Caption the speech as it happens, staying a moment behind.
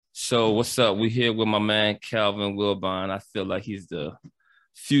So what's up? We here with my man Calvin Wilbon. I feel like he's the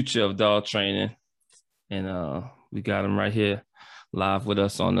future of dog training, and we got him right here live with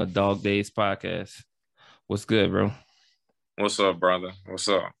us on the Dog Days podcast. What's good, bro? What's up, brother? What's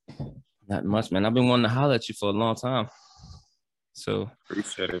up? Not much, man. I've been wanting to holler at you for a long time. So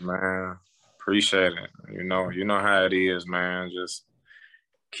appreciate it, man. Appreciate it. You know how it is, man. Just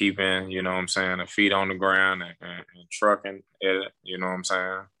keeping, you know what I'm saying, the feet on the ground and trucking it. You know what I'm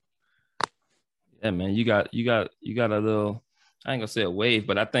saying? Yeah, man. You got a little. I ain't gonna say a wave,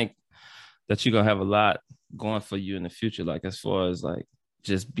 but I think that you're gonna have a lot going for you in the future. Like as far as like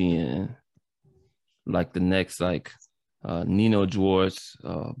just being like the next like Nino George,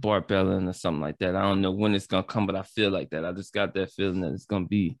 Bart Bellin or something like that. I don't know when it's gonna come, but I feel like that. I just got that feeling that it's gonna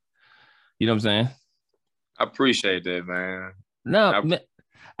be. You know what I'm saying? I appreciate that, man. No, man,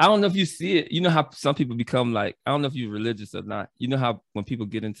 I don't know if you see it. You know how some people become like, I don't know if you're religious or not. You know how when people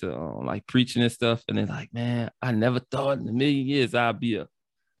get into like preaching and stuff, and they're like, man, I never thought in a million years I'd be a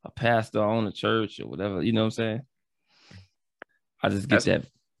pastor on a church or whatever. You know what I'm saying? I just get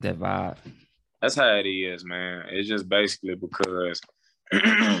that vibe. That's how it is, man. It's just basically because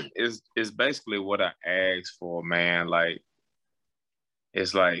it's basically what I asked for, man. Like,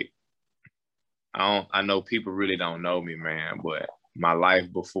 it's like, I know people really don't know me, man, but my life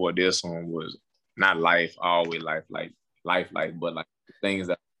before this one was not life, always life, but like things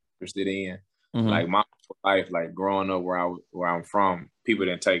that I'm interested in. Mm-hmm. Like my life, like growing up where I'm from, people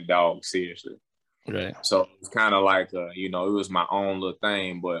didn't take dogs seriously. Right. So it's kind of like, it was my own little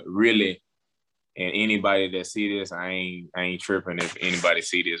thing, but really, and anybody that see this, I ain't tripping if anybody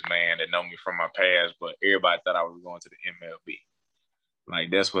see this, man, that know me from my past, but everybody thought I was going to the MLB.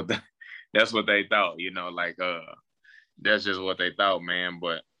 Like that's what they thought, that's just what they thought, man.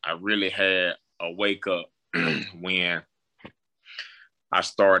 But I really had a wake up when I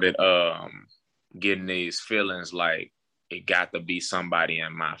started getting these feelings like it got to be somebody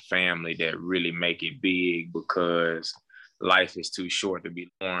in my family that really make it big, because life is too short to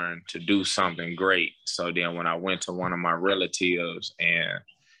be born to do something great. So then when I went to one of my relatives and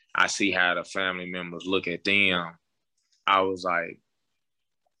I see how the family members look at them, I was like,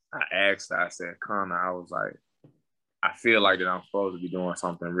 I asked her, I said, Connor, I was like, I feel like that I'm supposed to be doing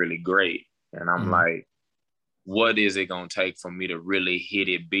something really great. And I'm like, what is it going to take for me to really hit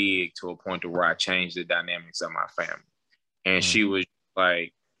it big to a point to where I change the dynamics of my family? And she was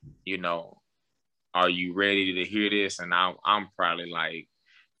like, are you ready to hear this? And I'm probably like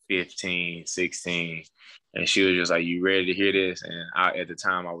 15, 16. And she was just like, you ready to hear this? And at the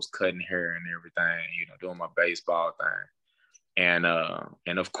time I was cutting hair and everything, doing my baseball thing. And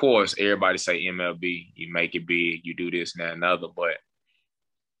of course, everybody say MLB, you make it big, you do this and that and other. But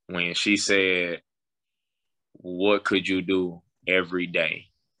when she said, what could you do every day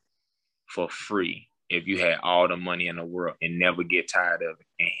for free if you had all the money in the world and never get tired of it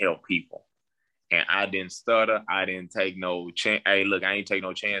and help people? And I didn't stutter. I didn't take no chance. Hey, look, I ain't take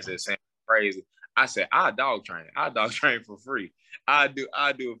no chance at saying crazy. I said, I dog train for free. I do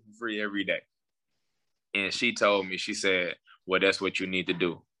it for free every day. And she told me, she said, well, that's what you need to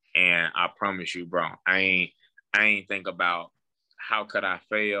do. And I promise you, bro, I ain't think about how could I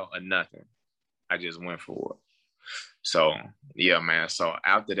fail or nothing. I just went for it. So, yeah, man. So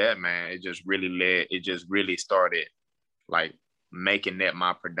after that, man, it just really started like making that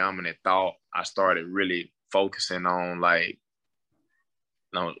my predominant thought. I started really focusing on like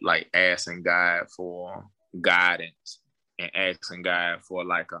asking God for guidance and asking God for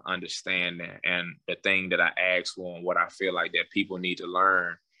like an understanding. And the thing that I asked for and what I feel like that people need to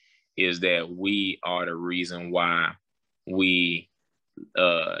learn is that we are the reason why we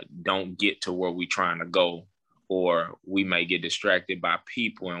don't get to where we're trying to go, or we may get distracted by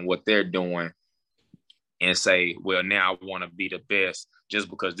people and what they're doing and say, well, now I want to be the best just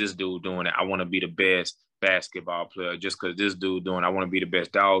because this dude doing it. I want to be the best basketball player just because this dude doing it. I want to be the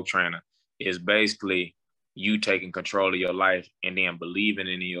best dog trainer. It's basically you taking control of your life and then believing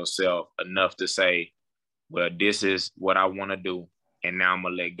in yourself enough to say, well, this is what I want to do. And now I'm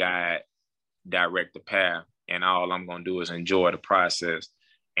going to let God direct the path. And all I'm going to do is enjoy the process.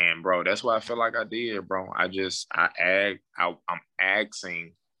 And, bro, that's what I feel like I did, bro. I'm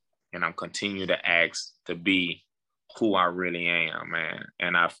asking and I'm continuing to ask to be who I really am, man.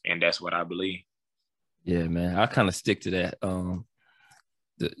 And that's what I believe. Yeah, man. I kind of stick to that.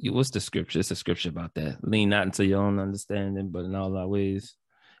 What's the scripture? It's a scripture about that. Lean not into your own understanding, but in all our ways,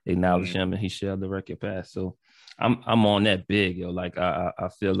 acknowledge him and he shall direct your path. So I'm on that big, yo. Like I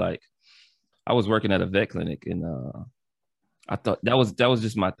feel like I was working at a vet clinic and I thought that was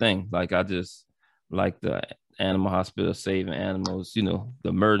just my thing. Like I just like the animal hospital, saving animals, you know, the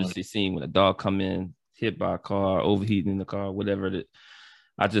emergency scene when a dog come in, hit by a car, overheating in the car, whatever it is.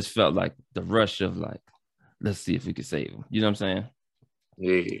 I just felt like the rush of like, let's see if we can save him. You know what I'm saying?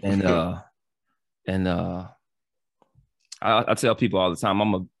 Yeah. And I tell people all the time,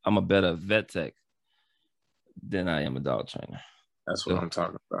 I'm a better vet tech than I am a dog trainer. That's what I'm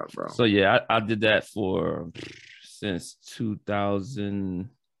talking about, bro. So yeah, I did that for since 2000.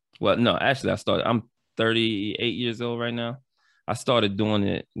 Well, no, actually, I'm 38 years old right now. I started doing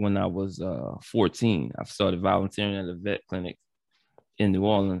it when I was 14. I started volunteering at a vet clinic in New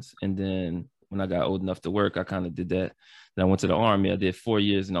Orleans, and then when I got old enough to work, I kind of did that. Then I went to the Army. I did 4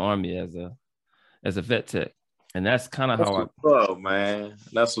 years in the Army as a vet tech, and that's kind of how what's up, man.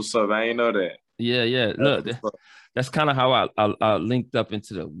 That's what's up. I ain't know that. Yeah. Look, that's kind of how I linked up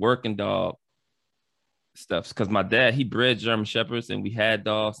into the working dog stuff, because my dad, he bred German Shepherds, and we had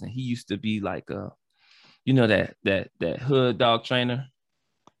dogs, and he used to be like you know, that hood dog trainer.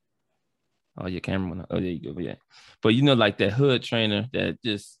 Oh, your camera went. Oh, there you go. Yeah, but you know, like that hood trainer that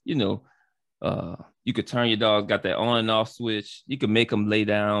just, you know, you could turn your dog, got that on and off switch. You could make him lay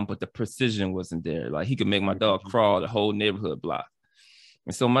down, but the precision wasn't there. Like he could make my dog crawl the whole neighborhood block.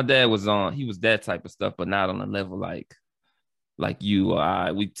 And so my dad he was that type of stuff, but not on a level like you or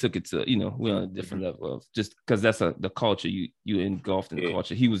I. We took it to, you know, we're on a different level of, just because that's the culture you engulfed in the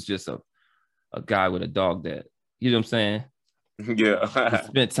culture. He was just a guy with a dog that, you know what I'm saying? Yeah. He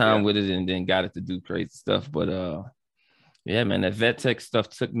spent time with it and then got it to do crazy stuff. But yeah, man, that vet tech stuff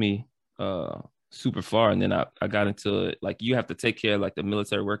took me super far. And then I got into it. Like, you have to take care of like the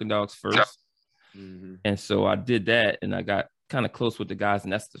military working dogs first. Mm-hmm. And so I did that, and I got kind of close with the guys,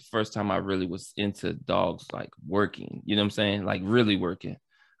 and that's the first time I really was into dogs like working. You know what I'm saying? Like really working.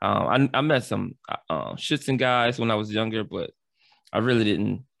 I met some Schutzhund guys when I was younger, but I really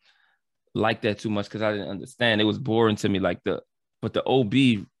didn't like that too much because I didn't understand. It was boring to me. But the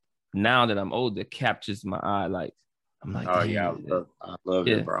OB, now that I'm older, captures my eye. Like, I'm like, oh yeah, I love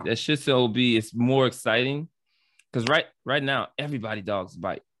it, bro. That Schutzhund OB is more exciting because right now everybody dogs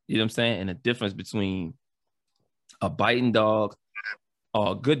bite. You know what I'm saying? And the difference between a biting dog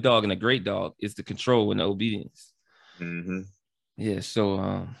or a good dog and a great dog is the control and the obedience. Mm-hmm. Yeah.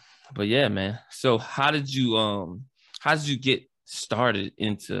 So, but yeah, man. So how did you get started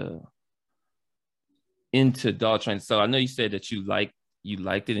into dog training? So I know you said that you liked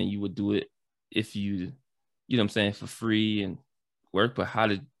it and you would do it if you know what I'm saying, for free and work, but how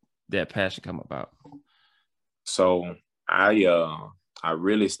did that passion come about? So I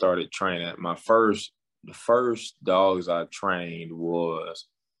really started training. The first dogs I trained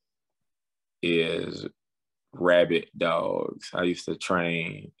is rabbit dogs. I used to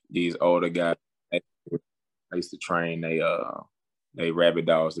train these older guys. I used to train they rabbit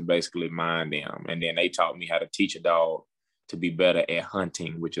dogs to basically mind them. And then they taught me how to teach a dog to be better at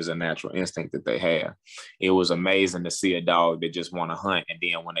hunting, which is a natural instinct that they have. It was amazing to see a dog that just want to hunt, and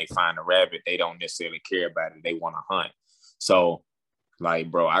then when they find a rabbit, they don't necessarily care about it. They want to hunt. So,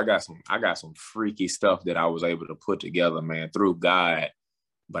 like, bro, I got some freaky stuff that I was able to put together, man, through God.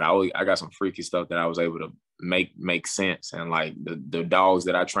 But I got some freaky stuff that I was able to make sense. And like the dogs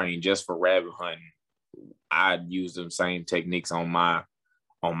that I trained just for rabbit hunting, I'd use the same techniques on my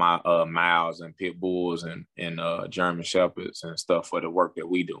Miles and pit bulls and German Shepherds and stuff for the work that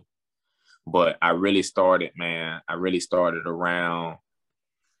we do. But I really started around,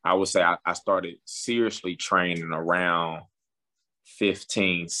 I would say I started seriously training around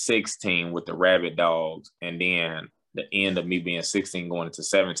 15, 16 with the rabbit dogs. And then the end of me being 16 going into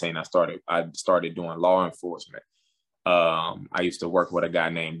 17, I started doing law enforcement. I used to work with a guy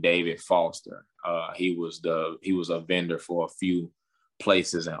named David Foster. He was a vendor for a few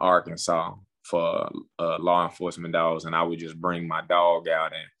places in Arkansas for law enforcement dogs, and I would just bring my dog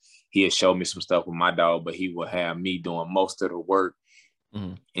out, and he had showed me some stuff with my dog, but he would have me doing most of the work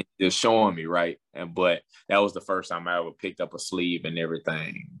and just showing me, right? But that was the first time I ever picked up a sleeve and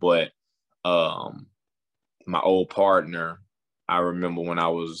everything. But my old partner, I remember when I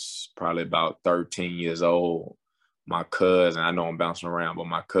was probably about 13 years old, my cousin, I know I'm bouncing around, but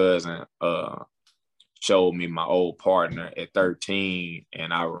my cousin showed me my old partner at 13.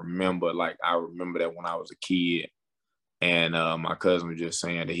 And I remember that when I was a kid, and my cousin was just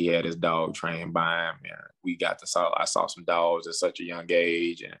saying that he had his dog trained by him. And I saw some dogs at such a young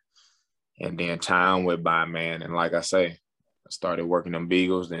age. And then time went by, man. And like I say, I started working them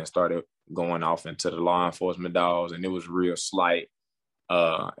beagles, then started going off into the law enforcement dogs, and it was real slight.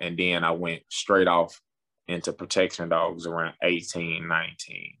 And then I went straight off into protection dogs around 18,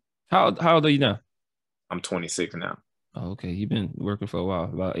 19. How old are you now? I'm 26 now. Oh, okay. You've been working for a while,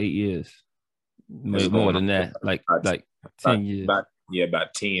 about 8 years. It's More going on than that, like about, 10 years.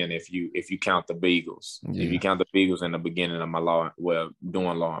 about 10 if you count the Beagles. If you Yeah. count the Beagles in the beginning of my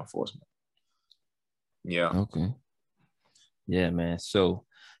doing law enforcement. Yeah. Okay. Yeah, man. So,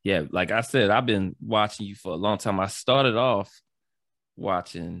 yeah, like I said, I've been watching you for a long time. I started off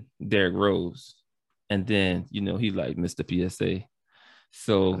watching Derrick Rose, and then he like Mr. PSA.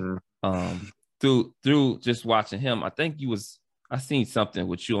 So, Mm-hmm. through just watching him, I seen something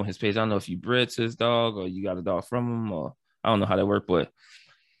with you on his page. I don't know if you bred to his dog or you got a dog from him, or I don't know how that worked, but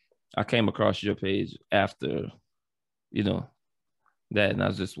I came across your page after, you know, that, and I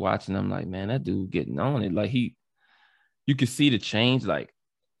was just watching. I'm like, man, that dude getting on it. Like you could see the change like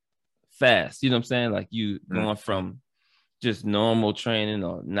fast. You know what I'm saying? Like you going from just normal training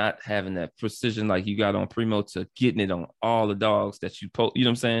or not having that precision like you got on Primo to getting it on all the dogs that you post. You know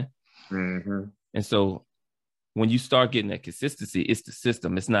what I'm saying? Mm-hmm. And so when you start getting that consistency, it's the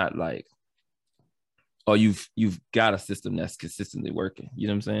system. It's not like, oh, you've got a system that's consistently working. You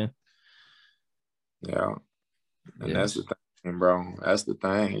know what I'm saying? Yeah. And Yeah. that's the thing, bro. That's the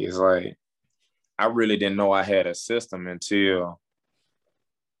thing. It's like I really didn't know I had a system until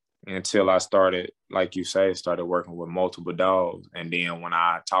I started, like you say, started working with multiple dogs. And then when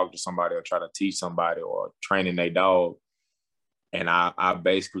I talk to somebody or try to teach somebody or training their dog, and I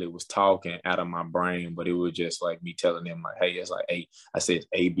basically was talking out of my brain, but it was just like me telling them like, hey, it's like I said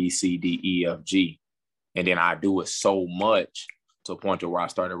A, B, C, D, E, F, G. And then I do it so much to a point to where I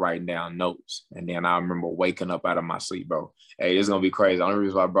started writing down notes. And then I remember waking up out of my sleep, bro. Hey, it's gonna be crazy. The only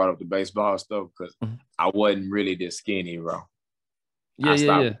reason why I brought up the baseball stuff because I wasn't really this skinny, bro.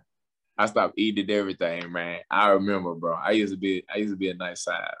 Yeah. I stopped eating everything, man. I remember, bro. I used to be a nice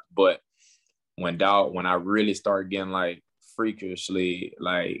size, but when I really started getting like freakishly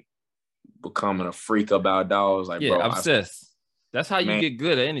like becoming a freak about dogs, like Yeah, bro, obsessed. That's how you man, get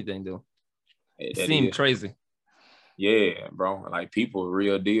good at anything, though. It that seemed is, crazy. yeah, bro. Like people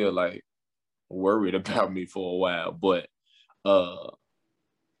real deal like worried about me for a while, but nah,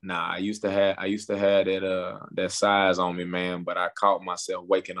 I used to have that size on me, man. But I caught myself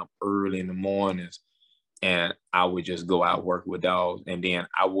waking up early in the mornings, and I would just go out work with dogs, and then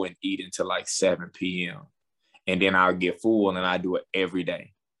I wouldn't eat until like 7 p.m. And then I'll get full, and I do it every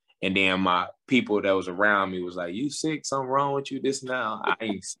day. And then my people that was around me was like, "You sick? Something wrong with you?" This now I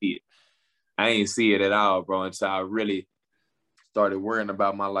ain't see it. I ain't see it at all, bro. Until I really started worrying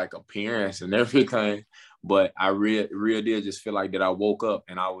about my like appearance and everything. But I real did just feel like that I woke up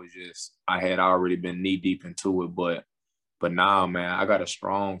and I had already been knee deep into it. But now, man, I got a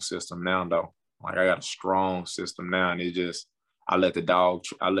strong system now though. Like I got a strong system now, and it just I let the dog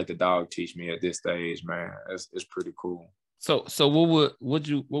teach me at this stage, man. It's pretty cool. So what would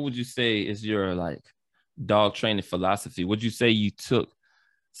you say is your like dog training philosophy? Would you say you took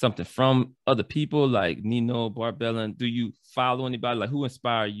something from other people like Nino, Barbella? Do you follow anybody? Like who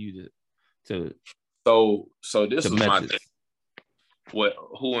inspired you to So this to was my matches? thing.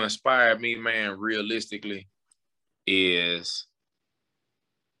 Who inspired me, man, realistically, is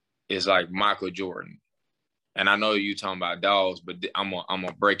like Michael Jordan. And I know you talking about dogs, but I'm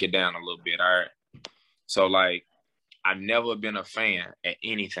gonna break it down a little bit. All right. So like I've never been a fan at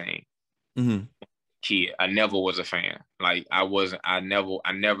anything. Mm-hmm. Kid, I never was a fan. Like I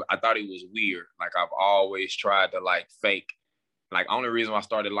thought it was weird. Like I've always tried to like fake. Like only reason why I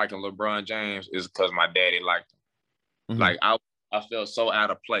started liking LeBron James is because my daddy liked him. Mm-hmm. Like I felt so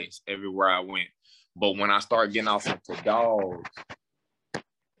out of place everywhere I went. But when I started getting off into dogs,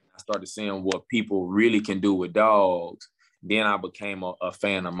 I started seeing what people really can do with dogs. Then I became a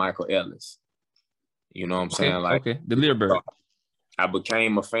fan of Michael Ellis. You know what I'm saying? Like Okay. The Learbird. I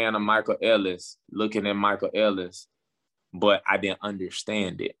became a fan of Michael Ellis, looking at Michael Ellis, but I didn't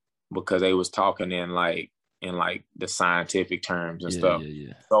understand it because they was talking in like the scientific terms and stuff.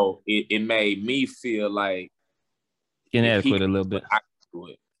 Yeah. So it made me feel like Inadequate a little bit. I could do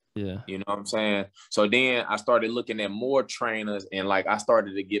it. Yeah. You know what I'm saying? So then I started looking at more trainers and like I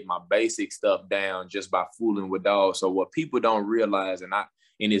started to get my basic stuff down just by fooling with dogs. So what people don't realize, and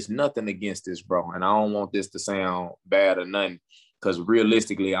it's nothing against this, bro, and I don't want this to sound bad or nothing, because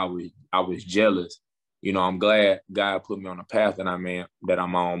realistically I was jealous. You know, I'm glad God put me on the path that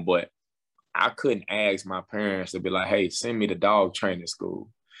I'm on, but I couldn't ask my parents to be like, hey, send me to dog training school.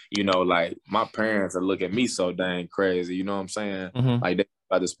 You know, like my parents would look at me so dang crazy. You know what I'm saying? Mm-hmm. Like they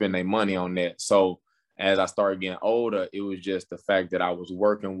about to spend their money on that. So as I started getting older, it was just the fact that I was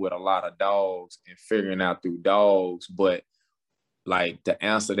working with a lot of dogs and figuring out through dogs. But like to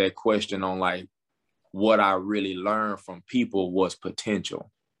answer that question on like what I really learned from people was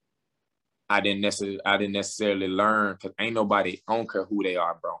potential. I didn't necessarily learn because ain't nobody, I don't care who they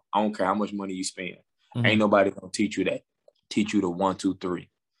are, bro. I don't care how much money you spend. Mm-hmm. Ain't nobody gonna teach you that. Teach you the 1, 2, 3.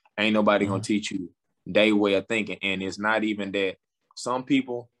 Ain't nobody gonna teach you their way of thinking. And it's not even that some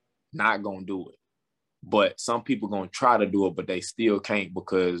people not gonna do it. But some people gonna try to do it, but they still can't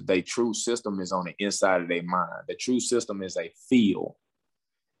because their true system is on the inside of their mind. The true system is a feel.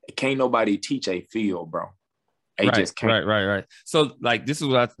 Can't nobody teach a feel, bro. They just can't. Right. So like this is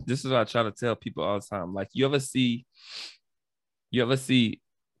what I try to tell people all the time. Like you ever see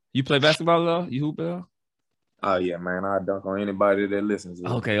you play basketball though? You hoop though? Oh yeah, man. I dunk on anybody that listens to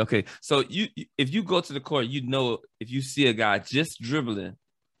it. Okay. So if you go to the court, you know if you see a guy just dribbling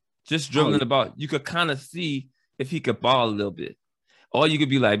the ball, you could kind of see if he could ball a little bit. Or you could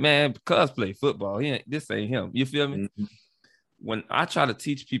be like, man, cuz play football. This ain't him. You feel me? Mm-hmm. When I try to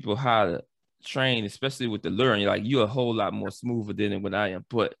teach people how to train, especially with the luring, like you're a whole lot more smoother than what I am.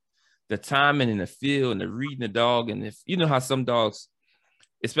 But the timing in the field and the reading the dog, and if you know how some dogs,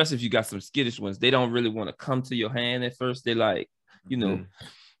 especially if you got some skittish ones, they don't really want to come to your hand at first. They like, you know,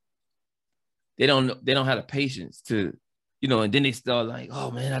 they don't have the patience to, you know, and then they start like, oh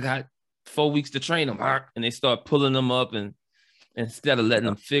man, I got 4 weeks to train them, and they start pulling them up, and instead of letting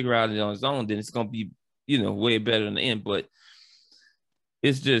them figure out it on his own, then it's gonna be, you know, way better in the end. But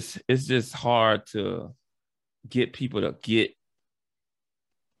it's just hard to get people to get,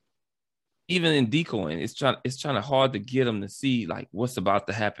 even in decoying, it's trying to hard to get them to see like what's about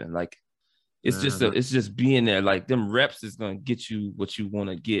to happen. Like it's just being there. Like them reps is gonna get you what you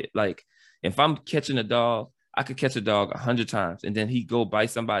want to get. Like if I'm catching a dog, I could catch a dog 100 times, and then he go bite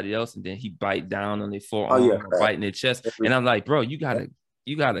somebody else, and then he bite down on their forearm or bite in their chest, and I'm like, bro, you gotta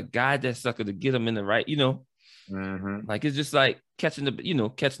guide that sucker to get him in the right, you know. Mm-hmm. Like it's just like catching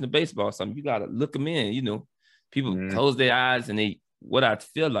the baseball or something. You gotta look them in, you know. People close their eyes, and what I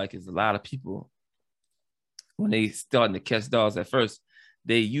feel like is a lot of people, when they starting to catch dogs at first,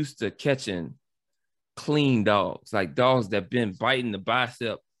 they used to catching clean dogs, like dogs that been biting the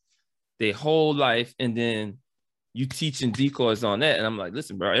bicep their whole life, and then you teaching decoys on that. And I'm like,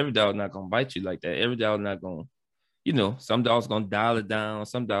 listen, bro, every dog not gonna bite you like that. Every dog not gonna, you know, some dogs gonna dial it down,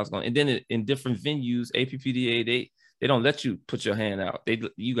 some dogs gonna, and then in different venues, APPDA, they don't let you put your hand out.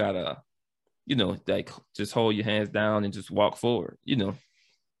 You gotta, you know, like just hold your hands down and just walk forward, you know.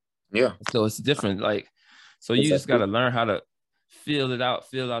 Yeah. So it's different. Like, so you just gotta learn how to feel out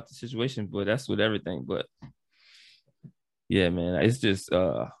the situation, but that's with everything. But yeah, man, it's just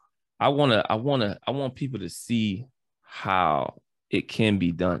I want people to see how it can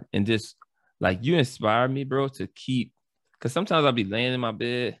be done, and just like you inspire me, bro, to keep, because sometimes I'll be laying in my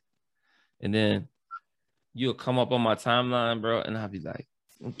bed and then you'll come up on my timeline, bro, and I'll be like,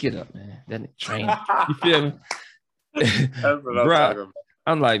 get up, man. That train. You feel me? That's what bro, I'm talking about.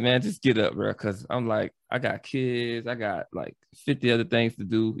 I'm like, man, just get up, bro. Because I'm like, I got kids. I got like 50 other things to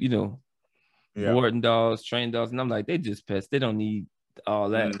do, you know, boarding dogs, train dogs. And I'm like, they just pets. They don't need all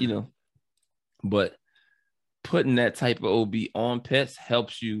that, you know. But putting that type of OB on pets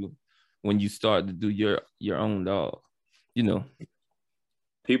helps you when you start to do your own dog, you know.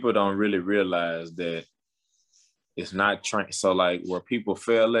 People don't really realize that it's not trained. So like where people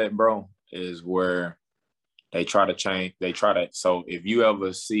fail at, bro, is where they try to change. So if you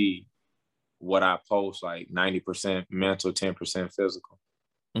ever see what I post, like 90% mental, 10% physical,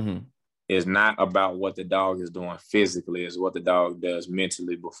 it's not about what the dog is doing physically, it's what the dog does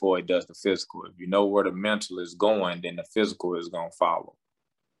mentally before it does the physical. If you know where the mental is going, then the physical is going to follow.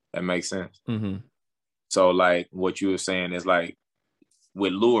 That makes sense? Mm-hmm. So like what you were saying is like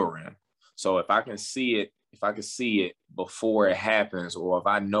with luring. So if I can see it before it happens, or if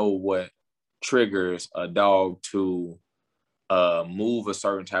I know what triggers a dog to move a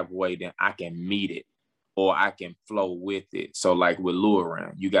certain type of way, then I can meet it, or I can flow with it. So like with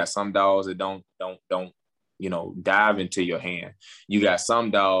luring, you got some dogs that don't you know, dive into your hand. You got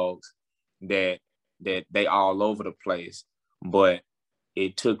some dogs that they all over the place, but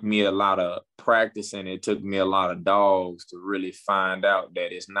it took me a lot of practice, and it took me a lot of dogs to really find out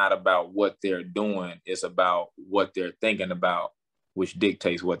that it's not about what they're doing, it's about what they're thinking about, which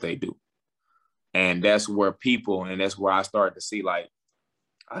dictates what they do. And that's where that's where I started to see, like,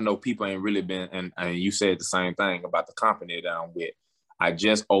 I know people ain't really been, and you said the same thing about the company that I'm with. I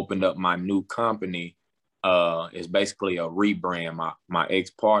just opened up my new company. It's basically a rebrand. My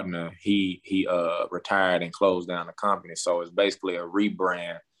ex-partner, he retired and closed down the company. So it's basically a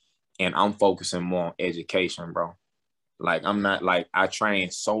rebrand, and I'm focusing more on education, bro. Like I'm not, like, I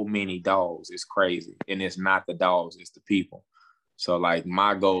train so many dogs. It's crazy. And it's not the dogs, it's the people. So like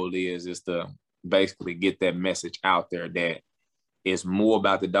my goal is to basically get that message out there that it's more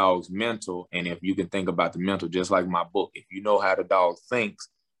about the dog's mental. And if you can think about the mental, just like my book, if you know how the dog thinks,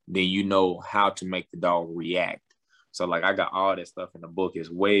 then you know how to make the dog react. So like I got all that stuff in the book as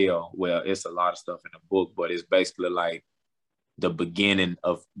well. Well, it's a lot of stuff in the book, but it's basically like the beginning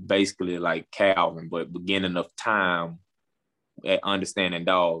of basically like Calvin, but beginning of time at understanding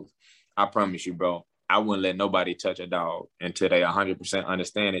dogs. I promise you, bro, I wouldn't let nobody touch a dog until they 100%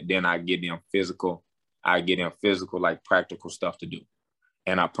 understand it. Then I get them physical. I get them physical, like practical stuff to do.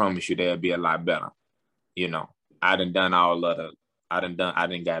 And I promise you they'll be a lot better. You know, I done all of the, I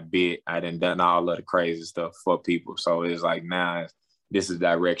done got bit. I done all of the crazy stuff for people. So it's like now this is the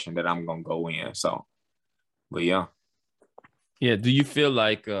direction that I'm going to go in. So, but yeah. Yeah. Do you feel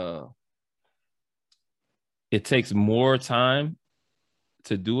like it takes more time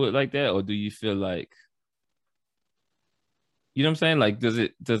to do it like that? Or do you feel like, you know what I'm saying? Like,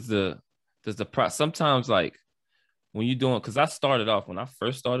 sometimes like when you're doing, because when I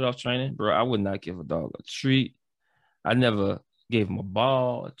first started off training, bro, I would not give a dog a treat. I never gave him a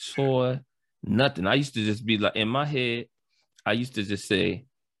ball, a toy, nothing. I used to just be like, in my head, I used to just say,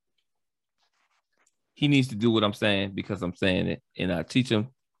 he needs to do what I'm saying because I'm saying it. And I teach him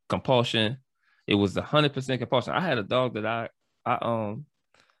compulsion. It was 100% compulsion. I had a dog that I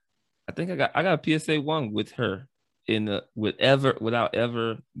think I got a PSA 1 with her without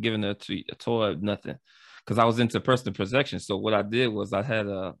ever giving her a treat, a toy, nothing. Because I was into personal protection. So what I did was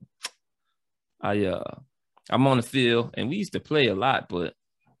I'm on the field and we used to play a lot, but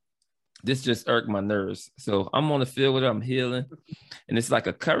this just irked my nerves. So I'm on the field with her, I'm healing, and it's like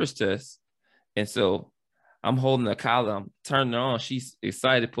a courage test. And so I'm holding the collar, I'm turning her on. She's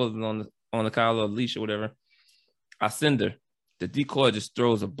excited, pulling on the collar or leash or whatever. I send her. The decoy just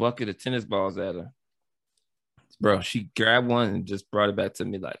throws a bucket of tennis balls at her. Bro, she grabbed one and just brought it back to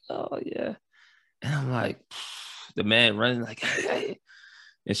me like, oh, yeah. And I'm like, the man running like, hey.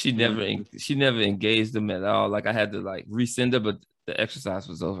 And she never engaged them at all. Like I had to like resend her, but the exercise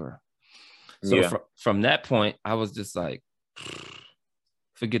was over. So from that point, I was just like,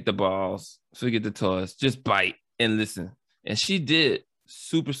 forget the balls, forget the toys, just bite and listen. And she did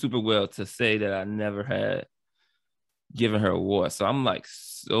super, super well to say that I never had given her a award. So I'm like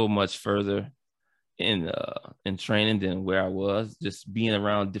so much further in training than where I was, just being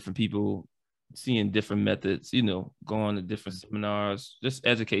around different people, seeing different methods, you know, going to different seminars, just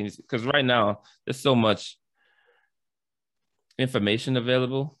educating. Because right now there's so much information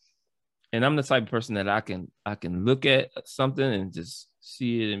available. And I'm the type of person that I can look at something and just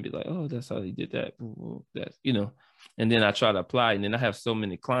see it and be like, oh, that's how he did that. That's, you know, and then I try to apply. And then I have so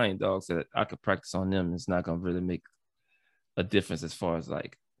many client dogs that I could practice on them. It's not going to really make a difference as far as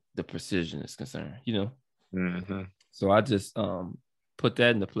like the precision is concerned, you know? Mm-hmm. So I just put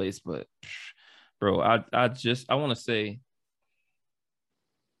that into place. But bro, I want to say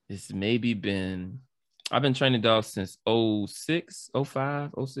it's maybe I've been training dogs since 06,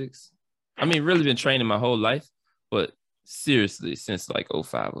 05, 06. I mean, really been training my whole life, but seriously since like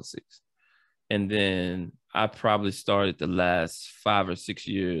 05, 06. And then I probably started the last 5 or 6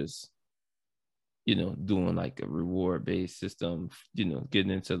 years, you know, doing like a reward-based system, you know,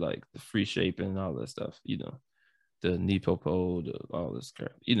 getting into like the free shaping and all that stuff, you know, the knee popo, all this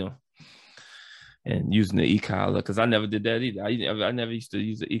crap, you know, and using the e-collar, because I never did that either. I never used to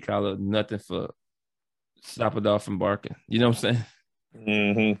use the e-collar, nothing for stop a dog from barking. You know what I'm saying?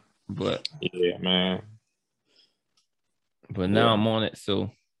 Mm-hmm. But yeah, man. But now I'm on it.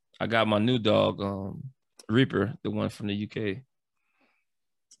 So I got my new dog, Reaper, the one from the UK.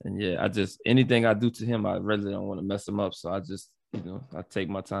 And yeah, anything I do to him, I really don't want to mess him up. So I just, you know, I take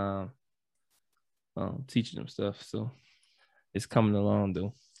my time teaching him stuff. So it's coming along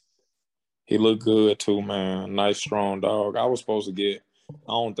though. He looked good too, man. Nice, strong dog. I was supposed to get,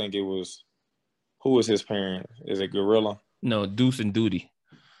 I don't think it was, who was his parent? Is it Gorilla? No, Deuce and Duty.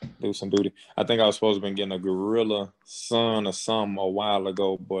 Deuce and Duty. I think I was supposed to be getting a Gorilla son or something a while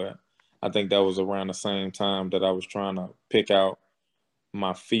ago, but I think that was around the same time that I was trying to pick out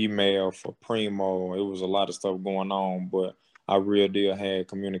my female for Primo. It was a lot of stuff going on, but I real deal had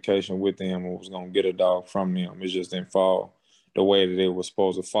communication with him and was going to get a dog from him. It just didn't fall the way that it was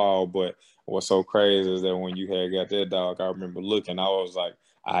supposed to fall. But what's so crazy is that when you had got that dog, I remember looking, I was like,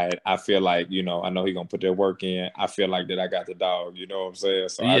 I feel like, you know, I know he gonna put that work in. I feel like that I got the dog, you know what I'm saying?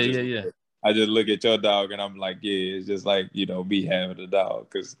 So yeah, I just look at your dog and I'm like, yeah, it's just like, you know, me having the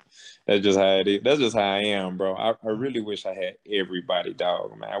dog, because that's just how it is. That's just how I am, bro. I really wish I had everybody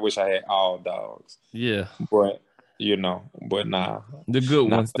dog, man. I wish I had all dogs. Yeah. But, you know, but nah. The good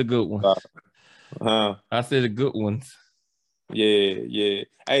ones. I say the good ones. Yeah.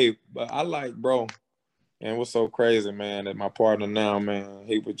 Hey, but I like, bro, And what's so crazy, man, that my partner now, man,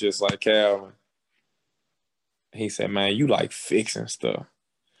 he was just like Calvin. He said, man, you like fixing stuff.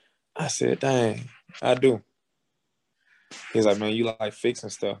 I said, dang, I do. He's like, man, you like fixing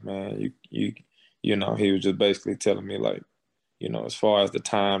stuff, man. You know, he was just basically telling me like, you know, as far as the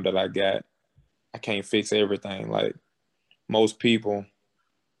time that I got, I can't fix everything. Like most people,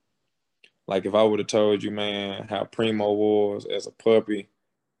 like if I would have told you, man, how Primo was as a puppy,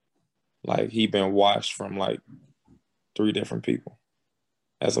 like he been watched from like 3 different people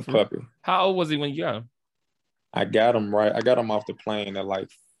as a puppy. How old was he when you got him? I got him right. I got him off the plane at like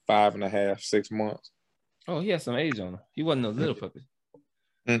 5.5, 6 months. Oh, he had some age on him. He wasn't no little puppy.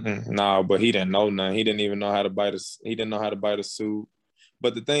 No, but he didn't know nothing. He didn't even know how to bite he didn't know how to bite a suit.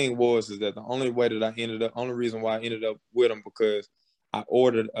 But the thing is that the only reason why I ended up with him because I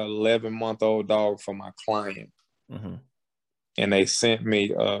ordered an 11-month-old dog for my client, and they sent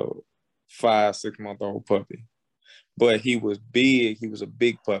me a 5-6-month-old puppy. But he was big. He was a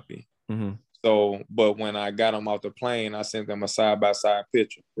big puppy. So, but when I got him off the plane, I sent them a side-by-side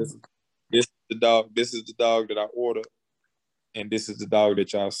picture. This is the dog. This is the dog that I ordered, and this is the dog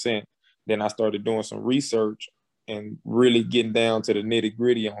that y'all sent. Then I started doing some research and really getting down to the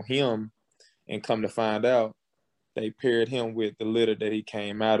nitty-gritty on him, and come to find out, they paired him with the litter that he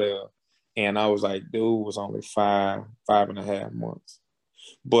came out of, and I was like, dude was only 5.5 months.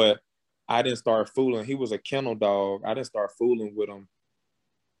 But I didn't start fooling. He was a kennel dog. I didn't start fooling with him.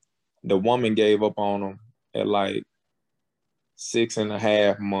 The woman gave up on him at like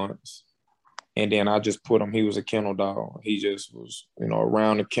 6.5 months. And then I just put him, he was a kennel dog. He just was, you know,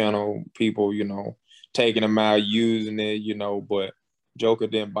 around the kennel, people, you know, taking him out, using it, you know, but Joker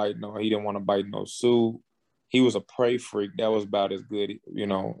didn't bite he didn't want to bite no suit. He was a prey freak. That was about as good, you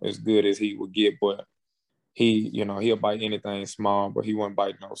know, as good as he would get. But he, you know, he'll bite anything small, but he wouldn't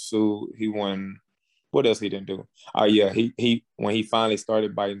bite no suit. He wouldn't, what else he didn't do? Oh yeah, he when he finally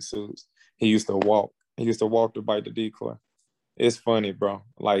started biting suits, he used to walk. He used to walk to bite the decoy. It's funny, bro.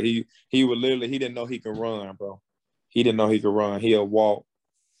 Like he would literally, he didn't know he could run, bro. He didn't know he could run. He'll walk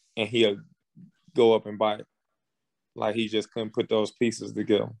and he'll go up and bite. Like he just couldn't put those pieces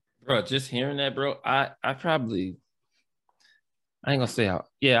together. Bro, just hearing that, bro, I ain't gonna say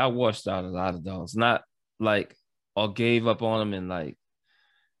I washed out a lot of dogs. Not like or gave up on them and like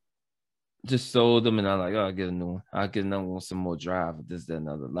just sold them and I'm like, oh, I'll get a new one. I'll get another one with some more drive, this, that, and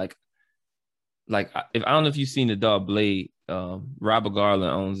other. Like if I don't know if you've seen the dog Blade, Robert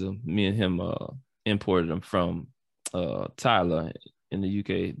Garland owns him. Me and him imported him from Tyler in the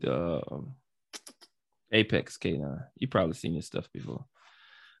UK, the Apex K9. You probably seen this stuff before.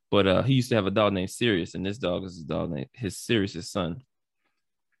 But he used to have a dog named Sirius, and this dog is his Sirius's son.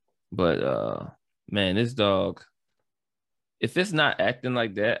 But man, this dog, if it's not acting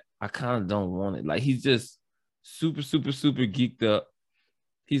like that, I kind of don't want it. Like he's just super, super, super geeked up.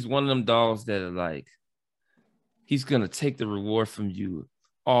 He's one of them dogs that are like, he's gonna take the reward from you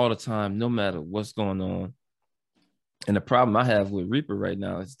all the time, no matter what's going on. And the problem I have with Reaper right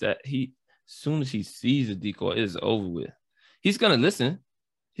now is that as soon as he sees a decoy, it is over with. He's gonna listen.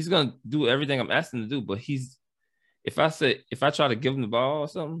 He's gonna do everything I'm asking him to do. But if I try to give him the ball or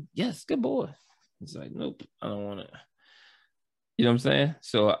something, yes, good boy. He's like, nope, I don't want it. You know what I'm saying?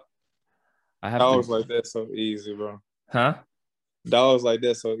 So I have dogs like that so easy, bro. Huh? Dogs like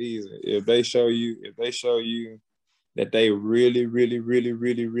that so easy. If they show you that they really, really, really,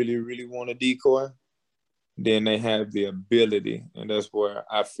 really, really, really want a decoy, then they have the ability. And that's where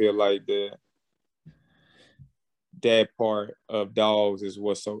I feel like that part of dogs is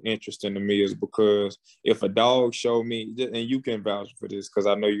what's so interesting to me, is because if a dog show me, and you can vouch for this because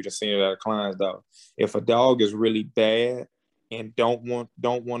I know you've seen it at a client's dog. If a dog is really bad and don't want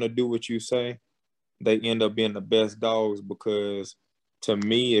to do what you say, they end up being the best dogs. Because to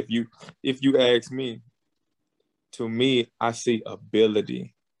me, if you ask me, to me, I see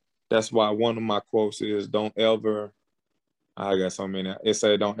ability. That's why one of my quotes is, don't ever, I got so many, it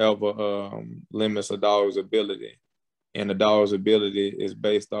say don't ever limit a dog's ability. And the dog's ability is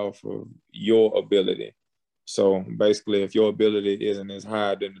based off of your ability. So basically, if your ability isn't as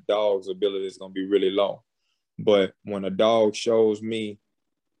high, then the dog's ability is going to be really low. But when a dog shows me,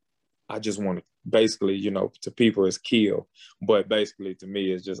 I just want to basically, you know, to people it's kill. But basically to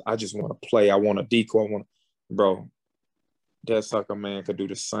me, it's just, I just want to play. I want to decoy. Bro, that sucker man could do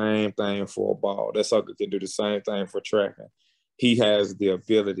the same thing for a ball. That sucker can do the same thing for tracking. He has the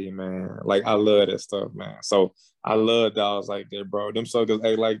ability, man. Like, I love that stuff, man. So I love dogs like that, bro. Them suckers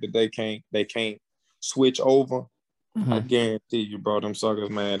act like that they can't switch over. I guarantee you, bro, them suckers,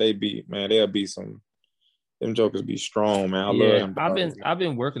 man, they'll be some, Them jokers be strong, man. I love Yeah, them dogs. I've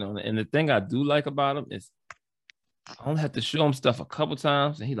been working on it, and the thing I do like about him is I only have to show him stuff a couple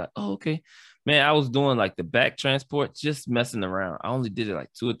times, and he like, oh, okay. Man, I was doing like the back transport, just messing around. I only did it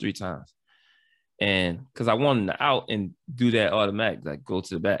like 2 or 3 times. And because I wanted to out and do that automatic, like go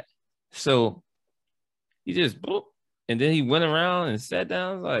to the back. So he just boop, and then he went around and sat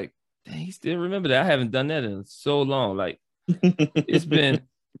down. I was like, dang, he still remember that. I haven't done that in so long. Like it's been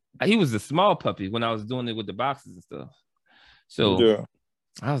he was a small puppy when I was doing it with the boxes and stuff. So Yeah,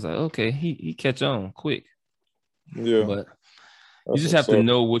 I was like, okay, he catch on quick. yeah. But you That's just have what's to up.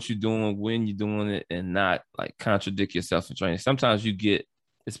 know what you're doing, when you're doing it, and not like contradict yourself in training. Sometimes you get,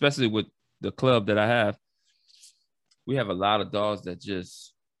 especially with the club that I have, we have a lot of dogs that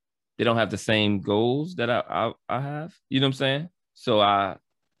just they don't have the same goals that I have. You know what I'm saying? So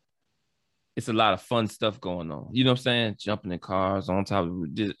it's a lot of fun stuff going on. You know what I'm saying? Jumping in cars on top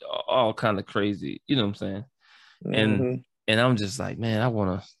of just all kind of crazy. You know what I'm saying? And Mm-hmm. and I'm just like, man, I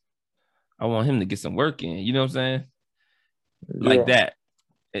want him to get some work in. You know what I'm saying? Like Yeah,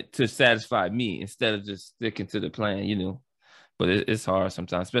 that to satisfy me instead of just sticking to the plan. You know. But it's hard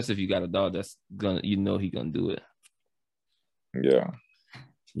sometimes, especially if you got a dog that's gonna, he gonna do it. yeah.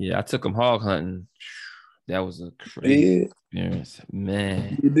 Yeah, I took him hog hunting. That was a crazy Did experience,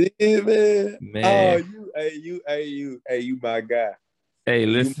 man. you did, man? Oh, Man, you, my guy. hey, You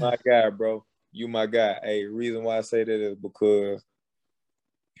listen. my guy, bro. You my guy. Hey, reason why I say that is because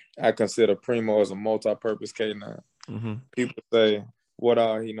I consider Primo as a multi-purpose canine. Mm-hmm. People say, what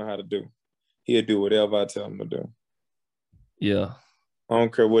all he know how to do? He'll do whatever I tell him to do. Yeah, I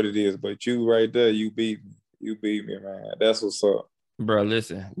don't care what it is, but you right there, you beat me. You beat me, man. That's what's up. bro.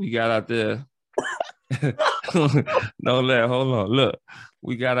 Listen, we got out there. No, hold on. Look,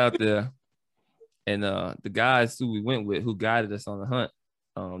 we got out there, and the guys who we went with, who guided us on the hunt,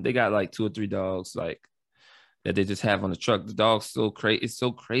 they got like 2 or 3 dogs, like that they just have on the truck. The dogs so crazy. It's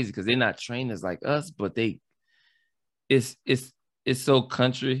so crazy because they're not trainers like us, but it's it's it's so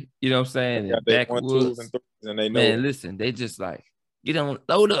country. You know what I'm They saying? And got their 1, 2s, and backwoods. 3s, and they know Man, it. listen, they just like get on,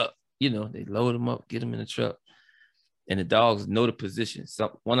 load up. You know, they load them up, get them in the truck, and the dogs know the position.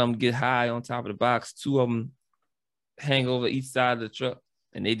 So one of them get high on top of the box, 2 of them hang over each side of the truck,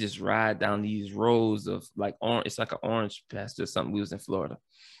 and they just ride down these rows of like orange. It's like an orange pasture or something. We was in Florida,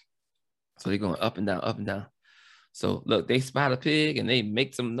 so they're going up and down, up and down. So look, they spot a pig and they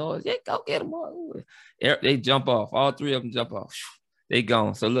make some noise. Yeah, go get them. They jump off. All 3 of them jump off. They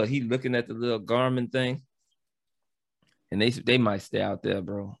gone. So look, he looking at the little Garmin thing, and they might stay out there,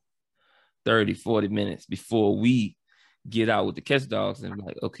 bro, 30, 40 minutes before we get out with the catch dogs and be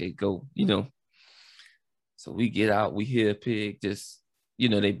like, okay, go, So we get out, we hear a pig just,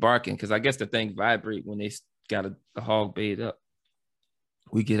 they barking because I guess the thing vibrate when they got a hog bait up.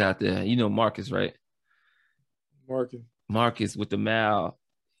 We get out there, Marcus, right? Marking. Marcus with the mal.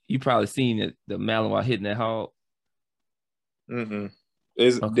 You probably seen it, the Malinois hitting that hog. Mm-mm.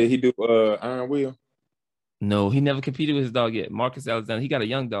 Okay. Did he do Iron Will? No, he never competed with his dog yet. Marcus Alexander, he got a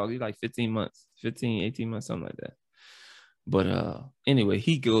young dog. He's like 15 months, 15, 18 months, something like that. But anyway,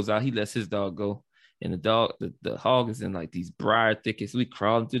 he goes out, he lets his dog go. And the hog is in like these briar thickets. We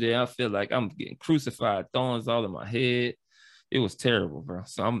crawling through there. I feel like I'm getting crucified, thorns all in my head. It was terrible, bro.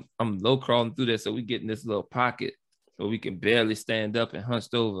 So I'm low crawling through there. So we get in this little pocket where we can barely stand up and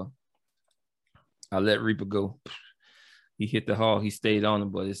hunched over. I let Reaper go. He hit the hog. He stayed on him,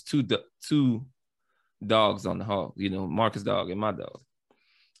 but it's two dogs on the hog. Marcus' dog and my dog.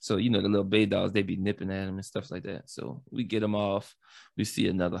 So the little bay dogs, they be nipping at him and stuff like that. So we get him off. We see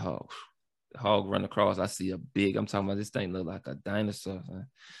another hog. The hog run across. I see a big. I'm talking about this thing look like a dinosaur. Man.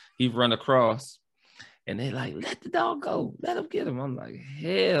 He run across, and they like, let the dog go. Let him get him. I'm like,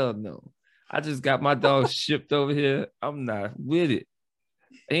 hell no. I just got my dog shipped over here. I'm not with it.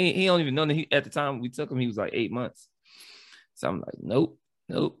 He don't even know that at the time we took him, he was like 8 months. So I'm like, nope.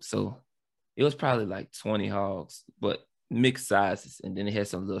 So it was probably like 20 hogs, but mixed sizes. And then they had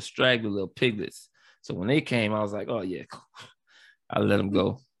some little straggly little piglets. So when they came, I was like, oh yeah, I let him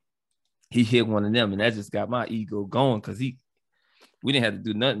go. He hit one of them, and that just got my ego going because we didn't have to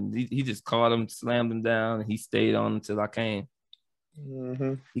do nothing. He just caught him, slammed him down, and he stayed on until I came.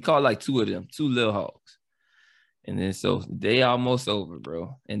 Mm-hmm. He caught like 2 of them, 2 little hogs. And then so they almost over,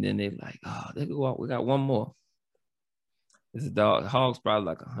 bro. And then they like, oh, they go out. We got one more. This dog, hog's probably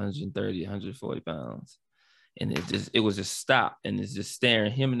like 130, 140 pounds. And it was just stopped, and it's just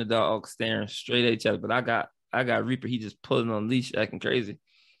staring, him and the dog staring straight at each other. But I got Reaper, he just pulling on leash, acting crazy.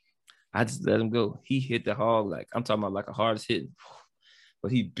 I just let him go. He hit the hog like, I'm talking about like a hardest hit, but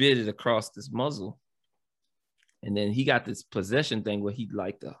he bit it across this muzzle. And then he got this possession thing where he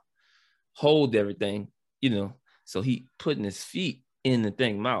like to hold everything so he putting his feet in the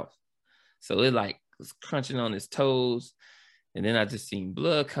thing mouth. So it like was crunching on his toes. And then I just seen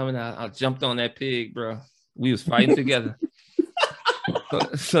blood coming out. I jumped on that pig, bro. We was fighting together.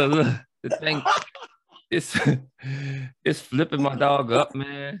 So look, the thing, it's it's flipping my dog up,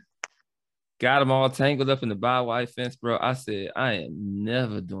 man. Got him all tangled up in the barbed wire fence, bro. I said, I am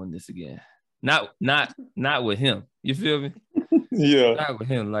never doing this again. Not with him. You feel me? Yeah. Not with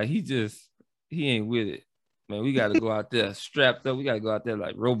him. Like he ain't with it. Man, we gotta go out there strapped up. We gotta go out there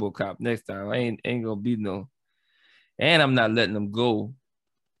like RoboCop next time. I ain't gonna be no. And I'm not letting them go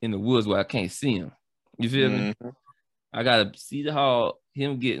in the woods where I can't see him. You feel me? I gotta see the hog,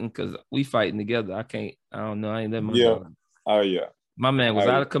 him getting, because we fighting together. I don't know. I ain't letting my dog. Oh yeah. My man was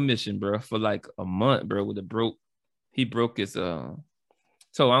out of commission, bro, for like a month, bro. He broke his so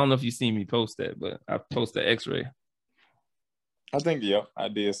I don't know if you seen me post that, but I posted an X-ray. I think I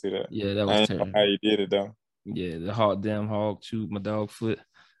did see that. Yeah, that was terrible. How you did it though? Yeah, the damn hog chewed my dog foot.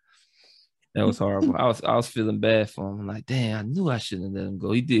 That was horrible. I was feeling bad for him. I'm like, damn, I knew I shouldn't have let him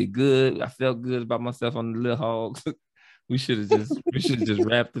go. He did good. I felt good about myself on the little hog. we should have just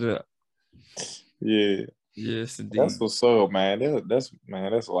wrapped it up. Yeah. Yes, indeed. That's what's up, man. That's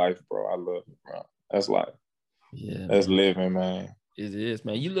life, bro. I love it, bro. That's life. Yeah. That's living, man. It is,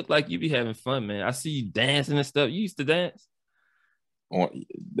 man. You look like you be having fun, man. I see you dancing and stuff. You used to dance?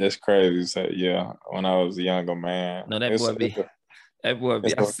 That's crazy. So, yeah, when I was a younger man. No, that boy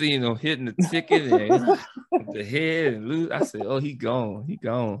be. I seen him hitting the ticket and the head and lose. I said, oh, he gone. He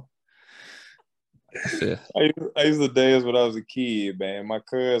gone. I used to dance when I was a kid, man. My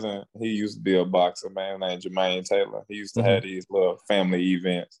cousin, he used to be a boxer, man, named Jermaine Taylor. He used to have these little family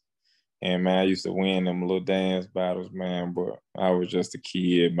events. And, man, I used to win them little dance battles, man. But I was just a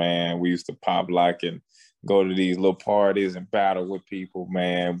kid, man. We used to pop lock and go to these little parties and battle with people,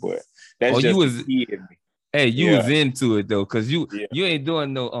 man. But that's just a kid. Hey, you was into it, though, because you ain't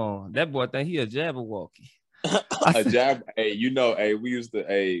doing no, that boy think he a Jabberwocky. Hey, we used to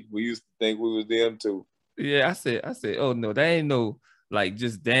think we was them too. Yeah, I said, oh no, that ain't no like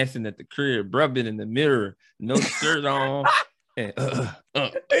just dancing at the crib, rubbing in the mirror, no shirt on, and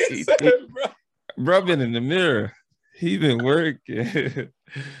rubbing in the mirror. He been working.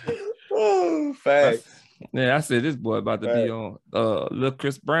 Oh, facts. I said this boy about to be on little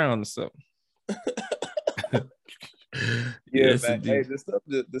Chris Brown or something. Yes, man. Hey,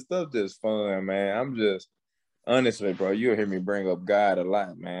 the stuff just fun, man. I'm just honestly, bro, you'll hear me bring up God a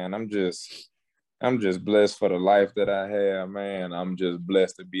lot, man. I'm just blessed for the life that I have, man. I'm just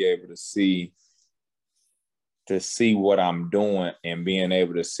blessed to be able to see what I'm doing and being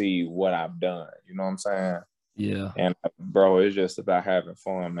able to see what I've done. You know what I'm saying? Yeah. And bro, it's just about having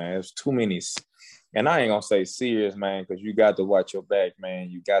fun, man. There's too many, and I ain't gonna say serious, man, because you got to watch your back, man.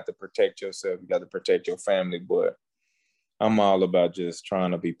 You got to protect yourself. You got to protect your family, but I'm all about just trying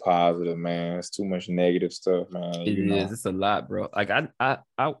to be positive, man. It's too much negative stuff, man. It is. It's a lot, bro. Like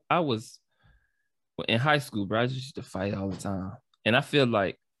I was in high school, bro. I just used to fight all the time, and I feel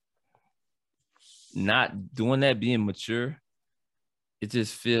like not doing that, being mature, it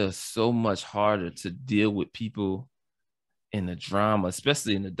just feels so much harder to deal with people in the drama,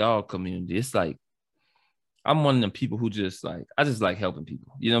 especially in the dog community. It's like I'm one of them people who just like I just like helping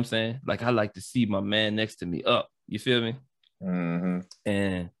people. You know what I'm saying? Like I like to see my man next to me up. You feel me? Mm-hmm.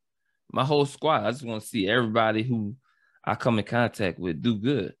 And my whole squad, I just want to see everybody who I come in contact with do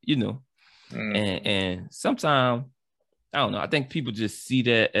good, you know. Mm-hmm. And sometimes, I don't know, I think people just see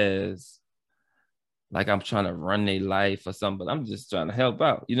that as like I'm trying to run their life or something, but I'm just trying to help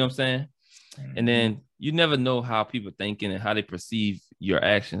out, you know what I'm saying? Mm-hmm. And then you never know how people thinking and how they perceive your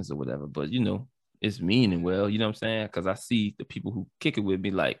actions or whatever, but you know, it's meaning well, you know what I'm saying? Because I see the people who kick it with me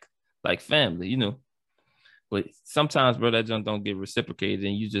like family, you know. But sometimes, bro, that junk don't get reciprocated,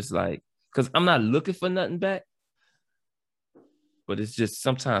 and you just like, because I'm not looking for nothing back. But it's just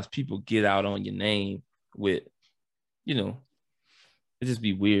sometimes people get out on your name with, you know, it just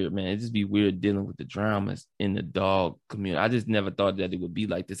be weird, man. It just be weird dealing with the dramas in the dog community. I just never thought that it would be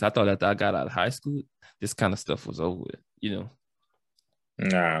like this. I thought after I got out of high school, this kind of stuff was over with, you know.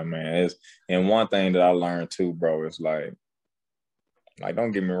 Nah, man. And one thing that I learned too, bro, is like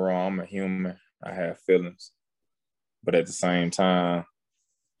don't get me wrong, I'm a human. I have feelings. But at the same time,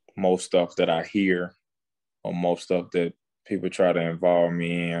 most stuff that I hear or most stuff that people try to involve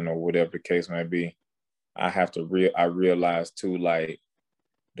me in or whatever the case may be, I realize too, like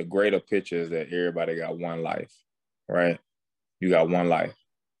the greater picture is that everybody got one life, right? You got one life.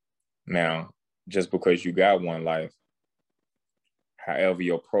 Now, just because you got one life, however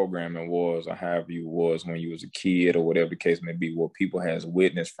your programming was or however you was when you was a kid or whatever the case may be, what people has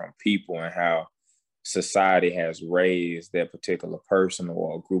witnessed from people and how society has raised that particular person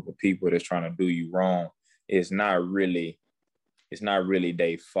or a group of people that's trying to do you wrong, it's not really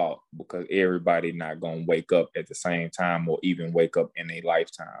their fault, because everybody not gonna wake up at the same time or even wake up in a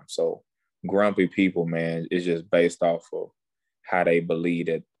lifetime. So grumpy people, man, is just based off of how they believe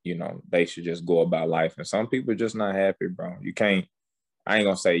that, you know, they should just go about life. And some people are just not happy, bro. You can't, I ain't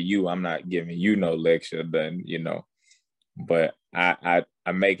gonna say you, I'm not giving you no lecture, then, you know, but I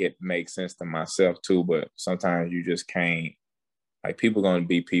make it make sense to myself too. But sometimes you just can't, like, people gonna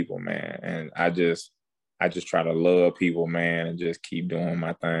be people, man. And I just try to love people, man, and just keep doing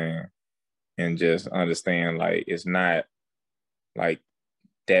my thing and just understand, like, it's not like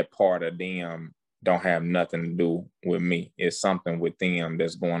that part of them don't have nothing to do with me. It's something with them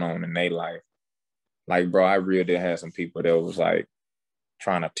that's going on in their life. Like, bro, I really did have some people that was like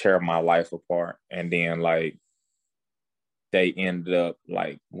trying to tear my life apart. And then like they ended up,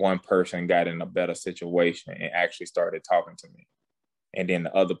 like, one person got in a better situation and actually started talking to me. And then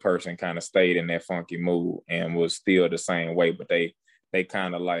the other person kind of stayed in that funky mood and was still the same way. But they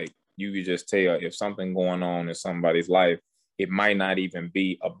kind of, like, you could just tell if something going on in somebody's life, it might not even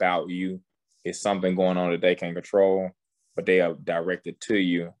be about you. It's something going on that they can control, but they are directed to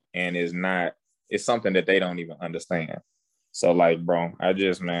you, and it's something that they don't even understand. So, like, bro, I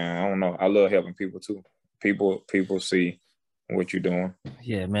don't know. I love helping people too. People see what you're doing.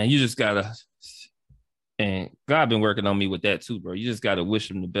 Yeah, man, you just gotta, and God been working on me with that too, bro. You just gotta wish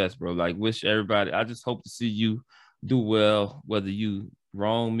them the best, bro. Like, wish everybody. I just hope to see you do well, whether you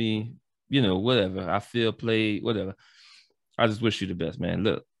wrong me, you know, whatever. I feel played, whatever. I just wish you the best, man.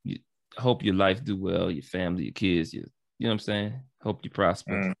 Look, hope your life do well, your family, your kids, you know what I'm saying? Hope you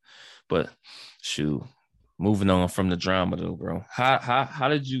prosper. But shoot, moving on from the drama though, bro. How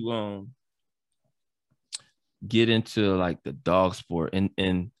did you get into like the dog sport,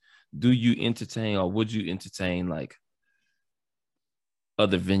 and do you entertain, or would you entertain like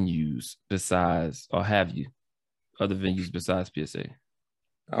other venues besides, or have you other venues besides PSA?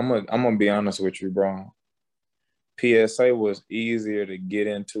 I'm gonna be honest with you, bro. PSA was easier to get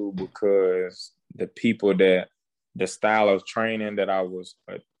into because the style of training that I was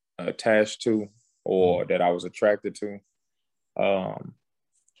attached to, or that I was attracted to.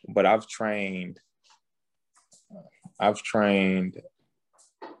 But I've trained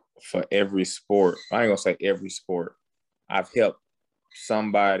for every sport. I ain't gonna say every sport. I've helped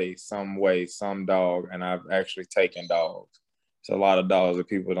somebody, some way, some dog, and I've actually taken dogs. It's a lot of dogs that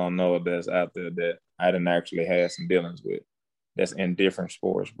people don't know that's out there that I didn't actually have some dealings with. That's in different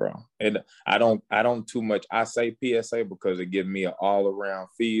sports, bro. I don't too much. I say PSA because it gives me an all around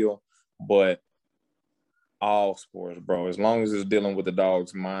feel, but all sports, bro. As long as it's dealing with the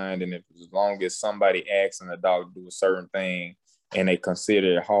dog's mind, and as long as somebody asking the dog to do a certain thing and they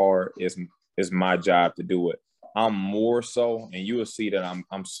consider it hard, it's my job to do it. I'm more so, and you will see that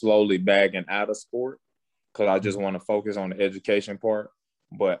I'm slowly bagging out of sport because I just want to focus on the education part.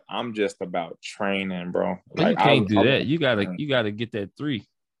 But I'm just about training, bro. But like, you can't do that. You gotta get that 3.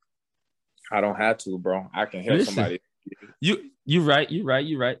 I don't have to, bro. I can help somebody. You're right.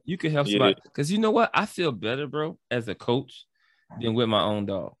 You can help somebody, because you know what? I feel better, bro, as a coach than with my own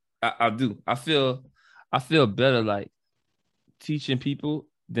dog. I do. I feel better like teaching people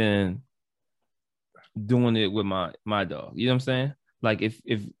than doing it with my dog. You know what I'm saying? Like if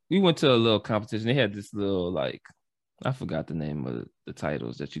we went to a little competition, they had this little, like, I forgot the name of the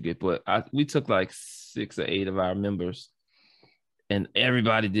titles that you get, but we took like 6 or 8 of our members, and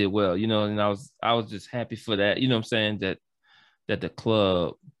everybody did well, you know, and I was just happy for that. You know what I'm saying? That the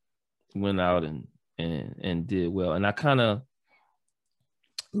club went out and did well. And I kind of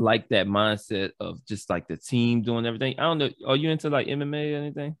like that mindset of just like the team doing everything. I don't know. Are you into like MMA or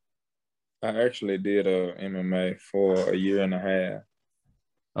anything? I actually did MMA for a year and a half.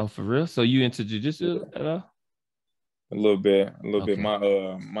 Oh, for real? So you into jiu-jitsu at all? A little bit.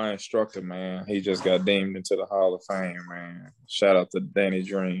 My instructor, man, he just got deemed into the Hall of Fame, man. Shout out to Danny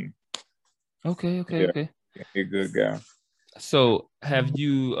Dream. Okay. He's a good guy. So have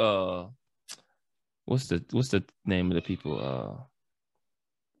you what's the name of the people?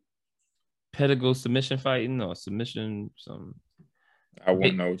 Pedigo submission fighting or submission some? I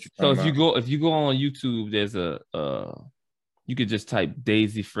wouldn't know what you're talking about. So if you go on YouTube, there's you could just type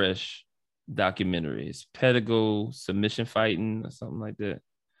Daisy Fresh documentaries, Pedigo submission fighting or something like that.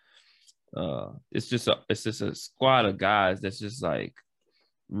 It's just a squad of guys that's just like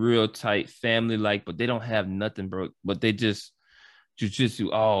real tight, family like, but they don't have nothing, bro. But they just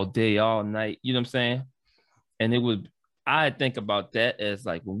jiu-jitsu all day, all night. You know what I'm saying? And I think about that as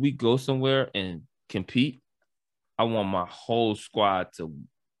like when we go somewhere and compete, I want my whole squad to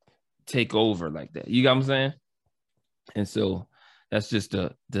take over like that. You got what I'm saying? And so that's just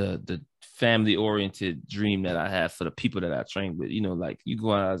the family oriented dream that I have for the people that I train with. You know, like you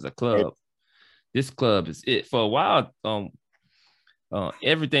go out as a club. This club is it. For a while,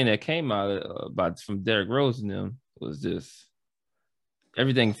 everything that came out from Derrick Rose and them was just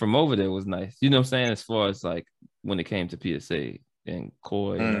everything from over there was nice. You know what I'm saying? As far as like when it came to PSA and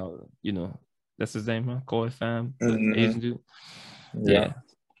Coy and all, you know, that's his name, huh? Coy Fam, the Asian dude. Yeah.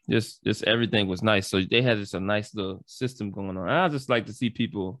 Just everything was nice. So they had just a nice little system going on. And I just like to see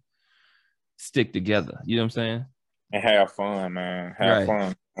people stick together. You know what I'm saying? And have fun, man. Have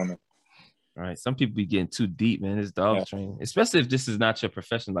fun. All right. Some people be getting too deep, man. This dog training, especially if this is not your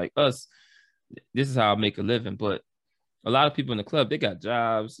profession like us. This is how I make a living. But a lot of people in the club, they got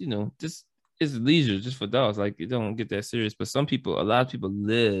jobs, you know, just it's leisure just for dogs. Like it don't get that serious. But a lot of people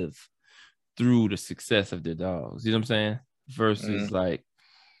live through the success of their dogs. You know what I'm saying? Versus like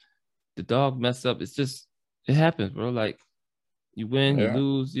the dog mess up. It's just, it happens, bro. Like you win, you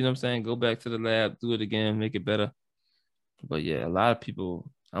lose, you know what I'm saying? Go back to the lab, do it again, make it better. But yeah, a lot of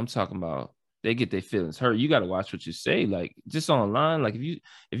people, I'm talking about, they get their feelings hurt. You got to watch what you say. Like just online, like if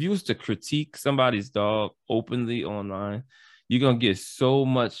you was to critique somebody's dog openly online, you're going to get so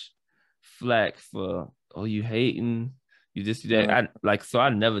much flack for, oh, you hating, you just do that. So I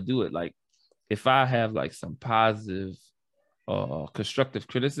never do it. Like if I have like some positive constructive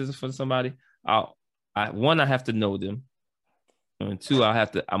criticism for somebody, I have to know them. And two, I'm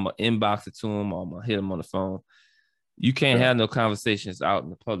gonna inbox it to them or I'm gonna hit them on the phone. You can't have no conversations out in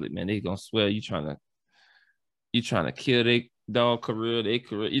the public, man. They gonna swear you trying to kill their dog career, their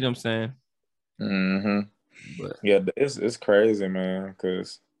career. You know what I'm saying? But yeah, it's crazy, man.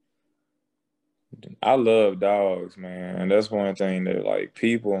 Because I love dogs, man. And that's one thing that like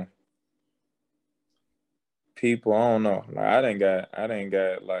people, I don't know. Like I didn't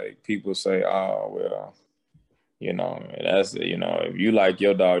got like people say, oh well, you know, that's, you know, if you like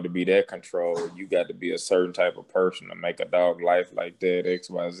your dog to be that controlled, you got to be a certain type of person to make a dog life like that,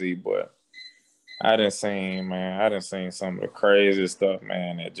 XYZ. But I done seen some of the craziest stuff,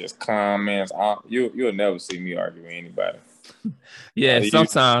 man. That just comments. You'll never see me argue with anybody. Yeah,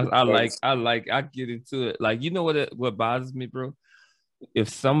 sometimes I get into it. Like, you know what bothers me, bro? If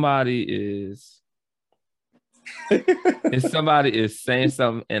somebody is saying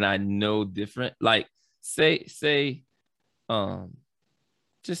something and I know different, like say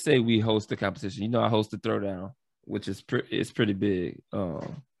just say we host a competition. You know, I host a throwdown, which is it's pretty big.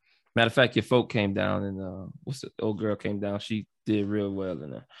 Matter of fact, your folk came down and what's the old girl came down? She did real well in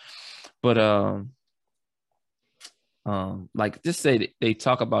there. But like just say they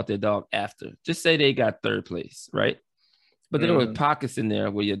talk about their dog after. Just say they got third place, right? But there were pockets in there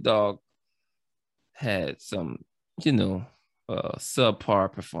where your dog had some, you know,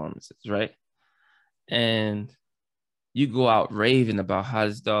 subpar performances, right? And you go out raving about how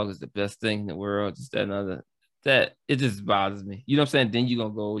this dog is the best thing in the world, just that and other. That it just bothers me. You know what I'm saying? Then you're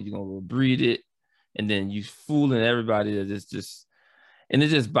gonna go breed it, and then you fooling everybody that is just, and it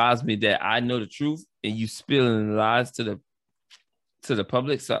just bothers me that I know the truth and you spilling lies to the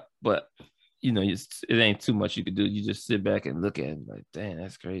public. So, but you know, it ain't too much you could do. You just sit back and look at it like, damn,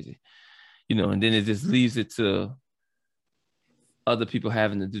 that's crazy. You know, and then it just leaves it to other people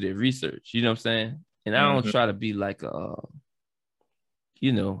having to do their research. You know what I'm saying? And I don't try to be like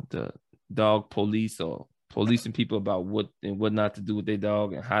you know, the dog police or policing people about what and what not to do with their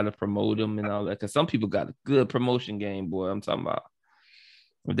dog and how to promote them and all that. Because some people got a good promotion game, boy. I'm talking about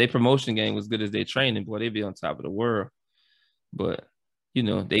if their promotion game was good as their training, boy, they'd be on top of the world. But you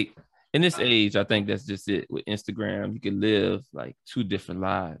know, they in this age, I think that's just it. With Instagram, you can live like two different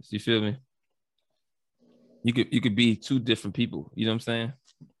lives. You feel me? You could be two different people. You know what I'm saying?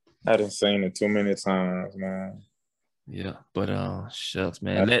 I done seen it too many times, man. Yeah, but shucks,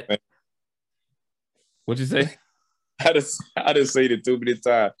 man. What'd you say? I just seen it too many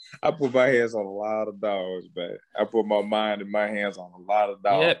times. I put my hands on a lot of dogs, man. I put my mind and my hands on a lot of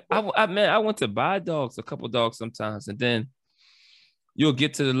dogs. Yeah, I went to buy dogs, a couple dogs sometimes, and then you'll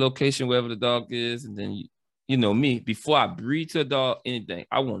get to the location wherever the dog is, and then you know me, before I breed to a dog, anything,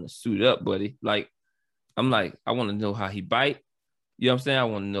 I want to suit up, buddy. Like, I'm like, I want to know how he bite. You know what I'm saying? I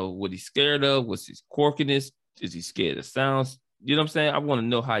want to know what he's scared of. What's his quirkiness? Is he scared of sounds? You know what I'm saying? I want to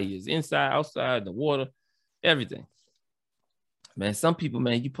know how he is inside, outside, the water, everything. Man, some people,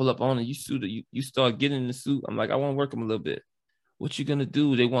 man, you pull up on it, you suit it, you start getting in the suit. I'm like, I want to work him a little bit. What you gonna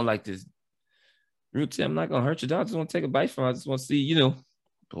do? They want like this routine. I'm not gonna hurt your dog. I just want to take a bite from him. I just want to see, you know,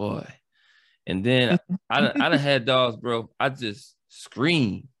 boy. And then I done had dogs, bro. I just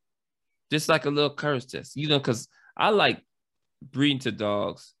scream, just like a little curse test, you know, because I like breeding to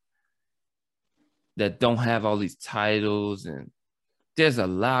dogs that don't have all these titles. And there's a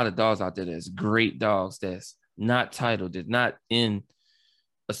lot of dogs out there that's great dogs that's not titled, that's not in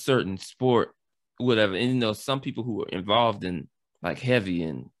a certain sport, whatever. And some people who are involved in like heavy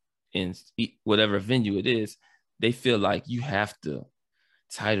and in whatever venue it is, they feel like you have to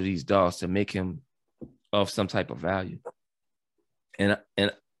title these dogs to make him of some type of value. And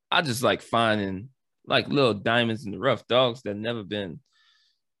I just like finding like little diamonds in the rough, dogs that never been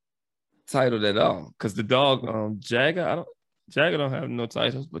titled at all. Because the dog, Jagger don't have no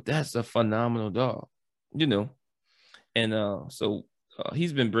titles, but that's a phenomenal dog, And so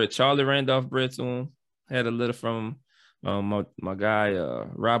he's been bred. Charlie Randolph bred to him, had a litter from him. My guy,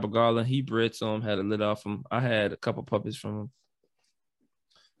 Robert Garland, he bred to him, had a litter off him. I had a couple puppies from him.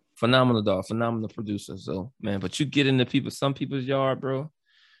 Phenomenal dog, phenomenal producer. So, man, but you get into some people's yard, bro,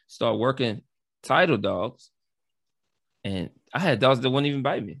 start working title dogs. And I had dogs that wouldn't even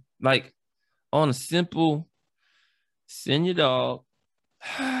bite me. Like on a simple, send your dog,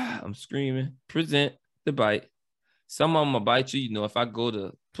 I'm screaming, present the bite. Some of them will bite you, if I go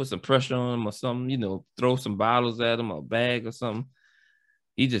to put some pressure on him or something, throw some bottles at him or a bag or something.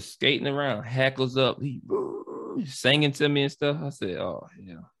 He just skating around, hackles up, he singing to me and stuff. I said, oh,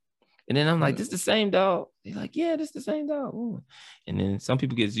 yeah. And then I'm like, this is the same dog. They're like, yeah, this is the same dog. Ooh. And then some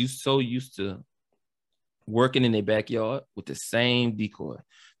people get so used to working in their backyard with the same decoy,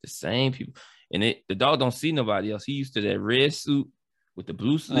 the same people. And the dog don't see nobody else. He used to that red suit with the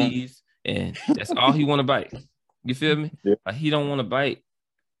blue sleeves, and that's all he want to bite. You feel me? Yeah. Like he don't want to bite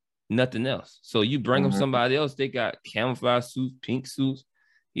nothing else. So you bring him somebody else, they got camouflage suits, pink suits.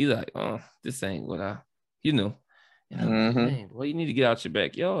 He's like, oh, this ain't what And I'm like, man, well, you need to get out your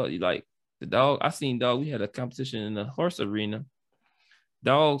backyard. You like the dog. I seen dog. We had a competition in the horse arena.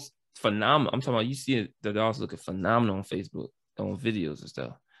 Dogs, phenomenal. I'm talking about you see the dogs looking phenomenal on Facebook, on videos and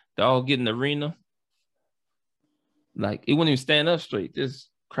stuff. Dog get in the arena. Like it wouldn't even stand up straight. Just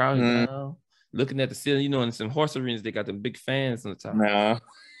crowding down, looking at the ceiling. In some horse arenas, they got them big fans on the top. Nah.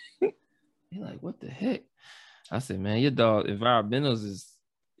 You're like, what the heck? I said, man, your dog environmentals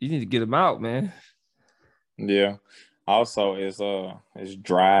you need to get them out, man. Yeah. Also, it's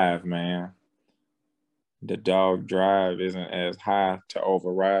drive, man. The dog drive isn't as high to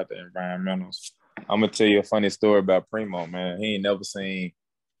override the environmentals. I'm gonna tell you a funny story about Primo, man. He ain't never seen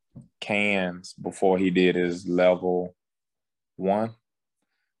cans before he did his level 1.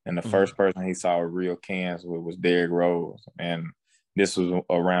 And the first person he saw real cans with was Derrick Rose. And this was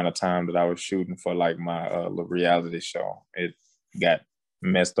around the time that I was shooting for like my reality show. It got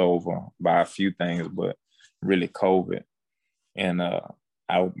messed over by a few things, but really COVID. And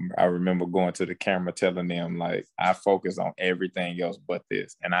I remember going to the camera telling them like I focus on everything else but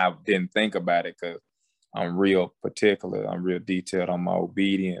this. And I didn't think about it because I'm real particular. I'm real detailed on my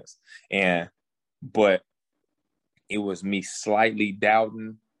obedience. But it was me slightly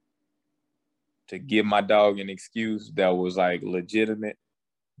doubting to give my dog an excuse that was like legitimate.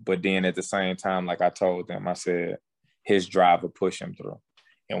 But then at the same time, like I told them, I said, his drive will push him through.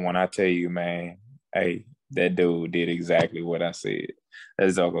 And when I tell you, man, hey, that dude did exactly what I said.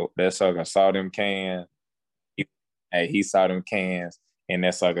 That sucker saw them cans. He saw them cans, and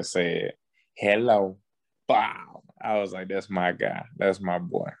that sucker said, hello. Wow. I was like, that's my guy. That's my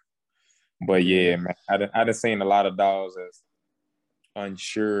boy. But yeah, man, I done seen a lot of dogs that's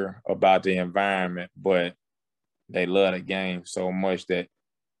unsure about the environment, but they love the game so much that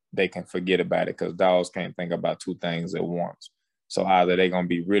they can forget about it because dogs can't think about two things at once. So either they're going to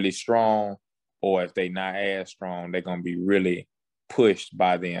be really strong, or if they're not as strong, they're going to be really pushed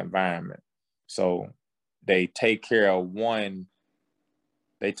by the environment. So they take care of one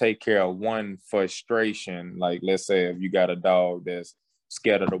frustration. Like, let's say if you got a dog that's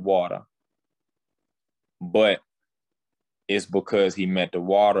scared of the water, but it's because he met the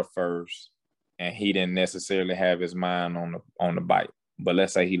water first and he didn't necessarily have his mind on the bite. But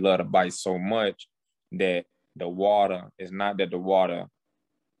let's say he loved the bite so much that the water, it's not that the water,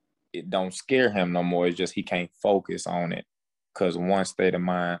 it don't scare him no more. It's just he can't focus on it because one state of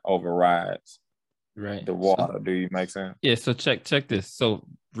mind overrides the water. Do you make sense? Yeah, so check this. So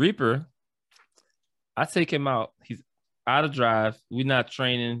Reaper, I take him out. He's out of drive. We're not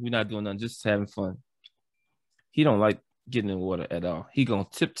training. We're not doing nothing, just having fun. He don't like getting in water at all. He gonna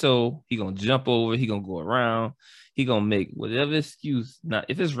tiptoe. He gonna jump over. He gonna go around. He gonna make whatever excuse. Now,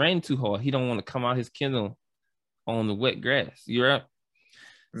 if it's raining too hard, he don't want to come out his kennel on the wet grass. You right?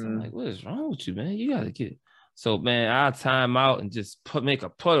 So I'm like, what is wrong with you, man? You gotta get it. So, man, I'll time out and just make a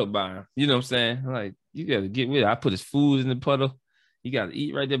puddle by him. You know what I'm saying? I'm like, you gotta get with it. I put his food in the puddle. You gotta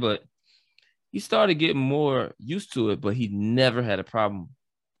eat right there. But he started getting more used to it, but he never had a problem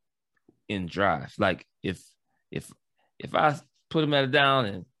in drive. Like if I put him at a down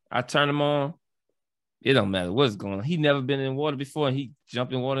and I turn him on, it don't matter what's going on. He never been in water before, and he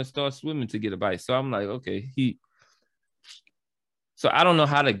jumped in water and started swimming to get a bite. So I'm like, okay, so I don't know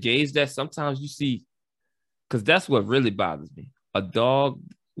how to gauge that. Sometimes you see, because that's what really bothers me. A dog,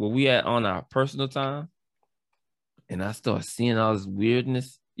 when we at on our personal time, and I start seeing all this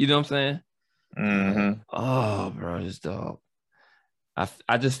weirdness, you know what I'm saying? Mm-hmm. Like, oh, bro, this dog.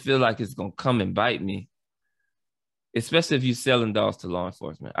 I just feel like it's gonna come and bite me, especially if you're selling dogs to law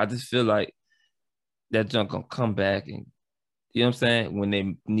enforcement. I just feel like that junk gonna come back, and you know what I'm saying, when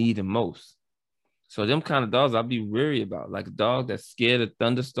they need him most. So them kind of dogs I'll be weary about, like a dog that's scared of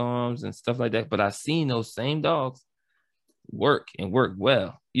thunderstorms and stuff like that. But I've seen those same dogs work and work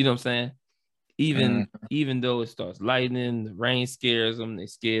well. You know what I'm saying? Even though it starts lightning, the rain scares them, they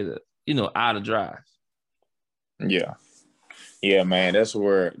scared of, out of drive. Yeah. Yeah, man. That's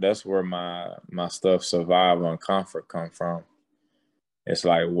where my stuff, survival and comfort, come from. It's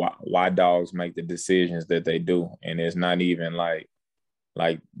like why dogs make the decisions that they do. And it's not even like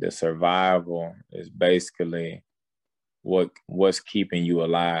the survival is basically what's keeping you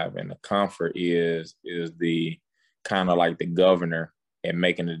alive, and the comfort is the kind of like the governor and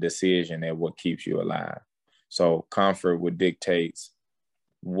making the decision at what keeps you alive. So comfort would dictate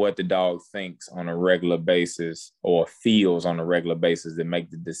what the dog thinks on a regular basis or feels on a regular basis to make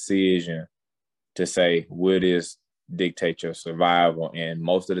the decision to say, will this dictate your survival? And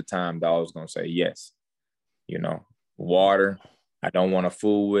most of the time, dogs gonna say yes. Water, I don't want to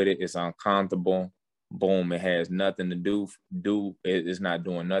fool with it. It's uncomfortable. Boom, it has nothing to do. It's not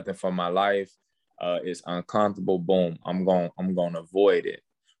doing nothing for my life. It's uncomfortable. Boom, I'm going to avoid it.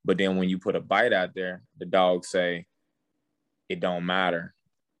 But then when you put a bite out there, the dog say, it don't matter.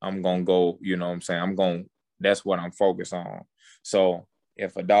 I'm going to go, you know what I'm saying? That's what I'm focused on. So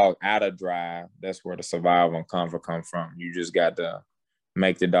if a dog out of drive, that's where the survival and comfort come from. You just got to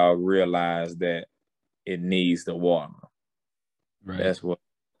make the dog realize that it needs the water. Right. That's what,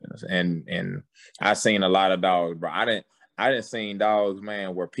 and I seen a lot of dogs, bro. I didn't seen dogs,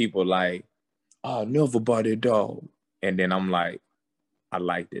 man, where people like, oh, never bought a dog. And then I'm like, I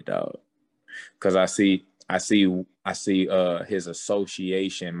like the dog. Cause I see his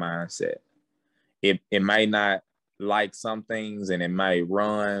association mindset. It might not like some things, and it might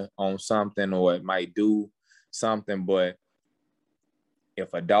run on something, or it might do something, but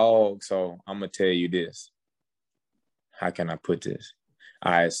if a dog, so I'm gonna tell you this. How can I put this?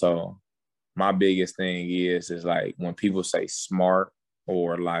 All right, so my biggest thing is like when people say smart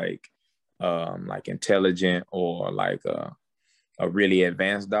or like intelligent or like a really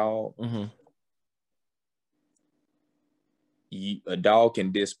advanced dog, mm-hmm. A dog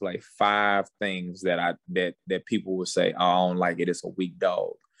can display 5 things that people would say, oh, I don't like it, it's a weak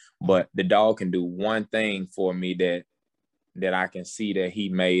dog. But the dog can do one thing for me that I can see that he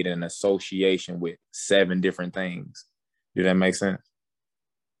made an association with 7 different things. Do that make sense?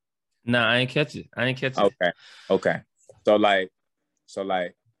 No, I ain't catch it. Okay. So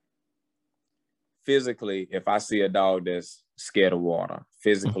like physically, if I see a dog that's scared of water,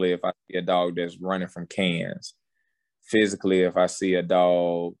 physically, if I see a dog that's running from cans, physically, if I see a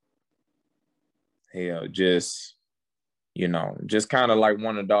dog, just kind of like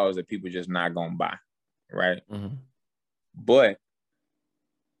one of the dogs that people just not gonna buy, right? Mm-hmm. But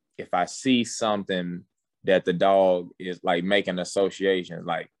if I see something that the dog is like making associations,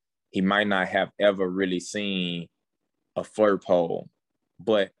 like he might not have ever really seen a flirt pole,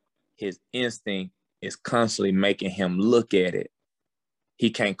 but his instinct is constantly making him look at it.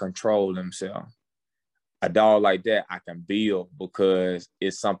 He can't control himself. A dog like that I can build because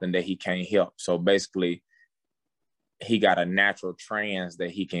it's something that he can't help. So basically, he got a natural trance that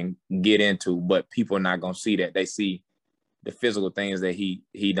he can get into, but people are not gonna see that. They see the physical things that he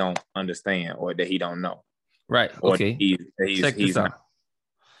don't understand or that he don't know. Right. Or okay. Check this out.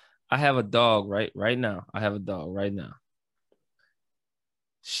 I have a dog right now.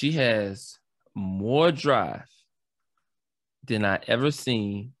 She has more drive than I ever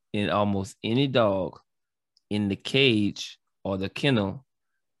seen in almost any dog in the cage or the kennel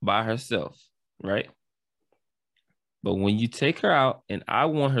by herself, right? But when you take her out and I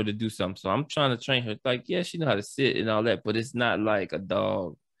want her to do something, so I'm trying to train her, like, yeah, she know how to sit and all that, but it's not like a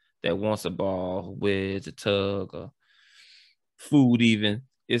dog that wants a ball, wedge, a tug, or food even.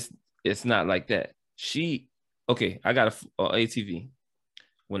 It's not like that. I got a ATV.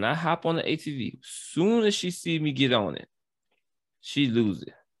 When I hop on the ATV, soon as she see me get on it, she lose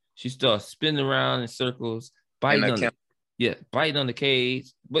it. She starts spinning around in circles, biting on the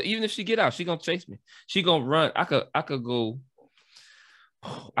cage. But even if she get out, she gonna chase me. She gonna run. I could go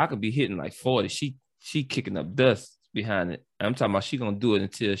I could be hitting like 40. She kicking up dust behind it. I'm talking about she gonna do it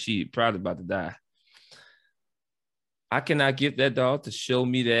until she probably about to die. I cannot get that dog to show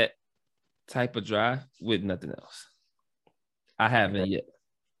me that type of drive with nothing else. I haven't yet.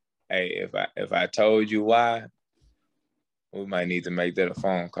 Hey, if I told you why, we might need to make that a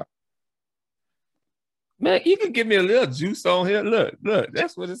phone call. Man, you can give me a little juice on here. Look,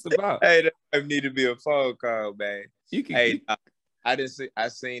 that's what it's about. Hey, that need to be a phone call, man. You can. Hey, I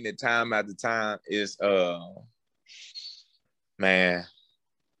seen it time after time. Is man,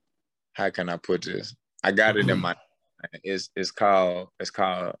 how can I put this? I got it in my. It's called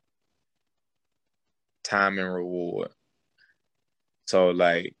time and reward. So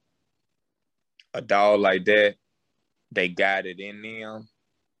like a dog like that, they got it in them,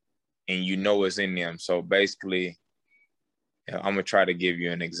 and you know it's in them. So basically, I'm gonna try to give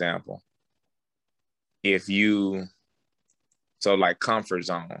you an example. So like comfort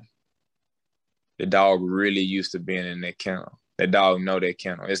zone, the dog really used to being in that kennel. The dog know that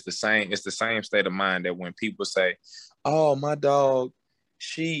kennel. It's the same state of mind that when people say, "Oh, my dog,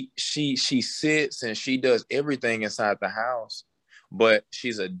 she sits and she does everything inside the house, but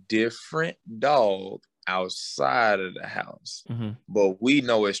she's a different dog outside of the house." Mm-hmm. But we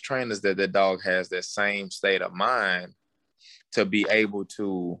know as trainers that the dog has that same state of mind to be able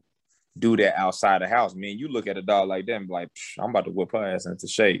to do that outside the house. I mean, you look at a dog like that and be like, I'm about to whip her ass into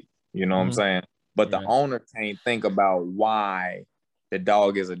shape. You know what I'm saying? But the owner can't think about why the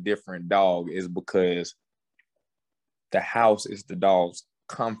dog is a different dog is because the house is the dog's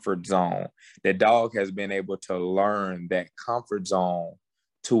comfort zone. The dog has been able to learn that comfort zone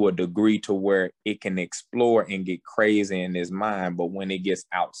to a degree to where it can explore and get crazy in his mind. But when it gets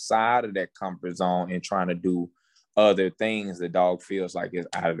outside of that comfort zone and trying to do other things, the dog feels like it's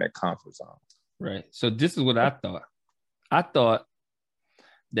out of that comfort zone. Right. So this is what I thought. I thought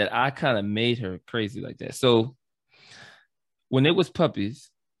that I kind of made her crazy like that. So when it was puppies,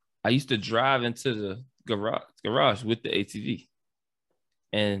 I used to drive into the garage with the ATV.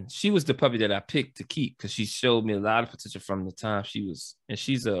 And she was the puppy that I picked to keep because she showed me a lot of potential from the time she was, and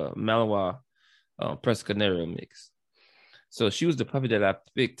she's a Malinois Presa Canario mix. So she was the puppy that I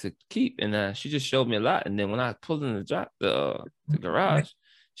picked to keep, and she just showed me a lot. And then when I pulled in the garage,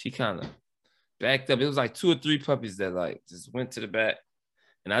 she kind of backed up. It was like 2 or 3 puppies that like just went to the back,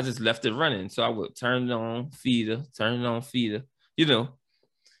 and I just left it running. So I would turn it on, feed her, you know.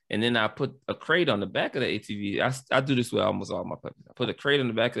 And then I put a crate on the back of the ATV. I do this with almost all my puppies. I put a crate on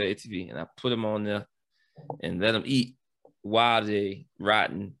the back of the ATV, and I put them on there and let them eat while they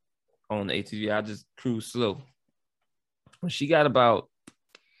riding on the ATV. I just cruise slow. When she got about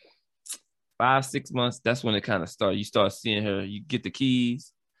 5-6 months, that's when it kind of started. You start seeing her, you get the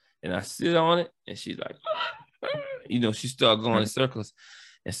keys, and I sit on it, and she's like, you know, she started going in circles.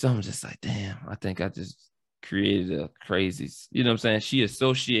 And so I'm just like, damn, I think I just created a crazy, you know what I'm saying? She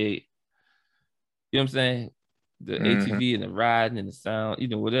associate, you know what I'm saying? The ATV and the riding and the sound, you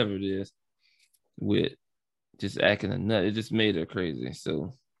know, whatever it is, with just acting a nut. It just made her crazy.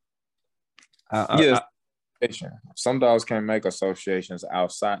 So, some dogs can make associations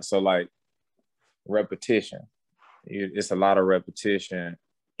outside. So, like repetition, it's a lot of repetition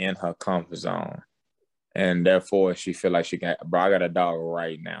in her comfort zone, and therefore she feel like she got. Bro, I got a dog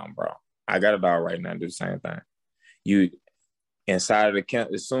right now, bro. I got a dog right now. Do the same thing. You inside of the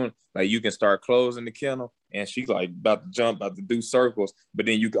kennel, as soon like you can start closing the kennel, and she like about to jump, about to do circles, but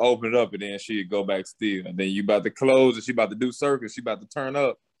then you can open it up, and then she go back still, and then you about to close, and she about to do circles, she about to turn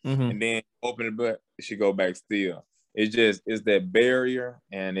up. And then open it, but she go back still. It's that barrier,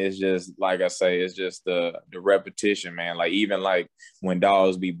 and it's just like I say, it's just the repetition, man. Like even like when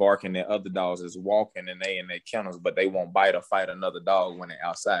dogs be barking at other dogs is walking and they in their kennels, but they won't bite or fight another dog when they're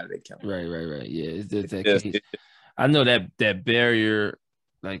outside of their kennel. Right. Yeah, it's just that case. I know that barrier,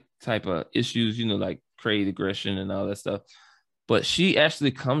 like type of issues, you know, like crate aggression and all that stuff. But she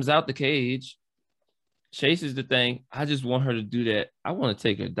actually comes out the cage, chases the thing. I just want her to do that. I want to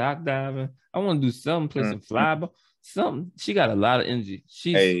take her dock diving. I want to do something, play some flyball, something. She got a lot of energy.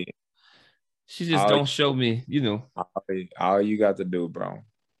 She just don't show me, you know. All you got to do, bro,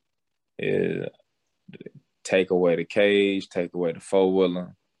 is take away the cage, take away the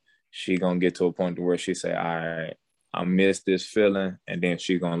 4-wheeler. She gonna get to a point where she say, all right, I miss this feeling. And then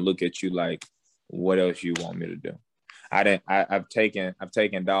she gonna look at you like, what else you want me to do? I've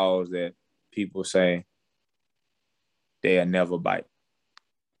taken dogs that people say they'll never bite.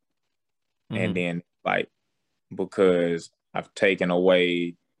 And then bite because I've taken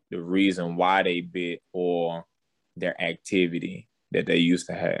away the reason why they bit or their activity that they used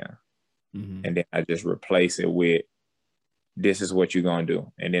to have. And then I just replace it with this is what you're gonna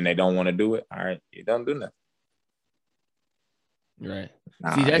do, and then they don't want to do it. All right, you don't do nothing. Right.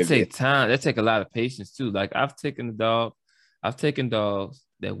 See, that if take time. That take a lot of patience too. Like I've taken dogs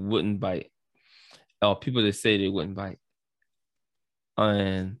that wouldn't bite, or people that say they wouldn't bite.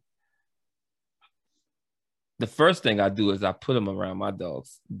 And the first thing I do is I put them around my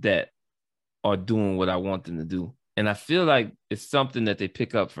dogs that are doing what I want them to do. And I feel like it's something that they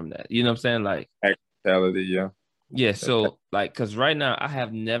pick up from that. You know what I'm saying? Like, mentality, yeah. Yeah. So like, cause right now I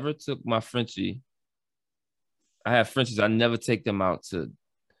have never took my Frenchie. I have Frenchies. I never take them out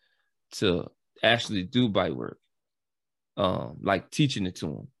to actually do bite work. Like teaching it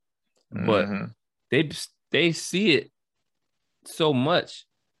to them. But they see it so much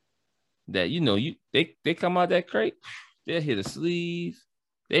that they come out that crate, they'll hit a sleeve.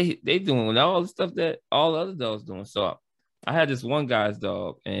 They doing all the stuff that all the other dogs doing. So I had this one guy's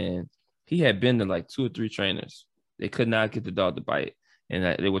dog, and he had been to like 2 or 3 trainers. They could not get the dog to bite,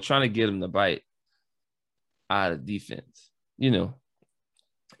 and they were trying to get him to bite out of defense,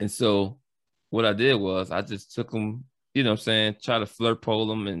 And so what I did was I just took him, try to flirt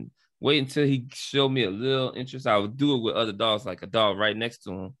pole him and wait until he showed me a little interest. I would do it with other dogs, like a dog right next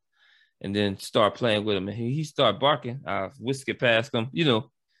to him, and then start playing with him. And he started barking. I whisk it past him, and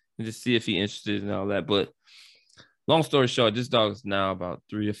just see if he's interested and all that. But long story short, this dog is now about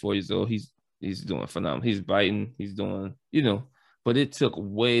 3 or 4 years old. He's doing phenomenal. He's biting. He's doing, but it took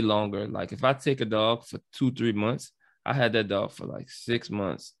way longer. Like if I take a dog for 2-3 months, I had that dog for like 6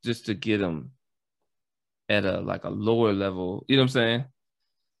 months just to get him at a lower level, you know what I'm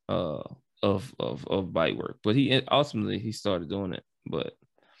saying? Of bite work. But he ultimately started doing it. But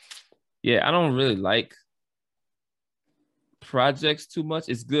yeah, I don't really like projects too much.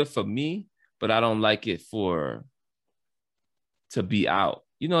 It's good for me, but I don't like it to be out.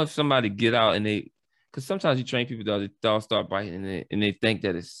 If somebody get out and because sometimes you train people, the dogs start biting and they think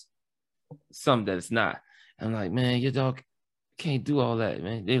that it's something that it's not. I'm like, man, your dog can't do all that,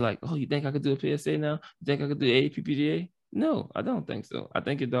 man. They're like, oh, you think I could do a PSA now? You think I could do APPGA? No, I don't think so. I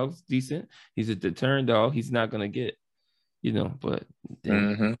think your dog's decent. He's a deterrent dog. He's not going to get, but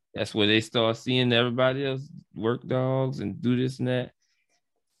then that's where they start seeing everybody else work dogs and do this and that.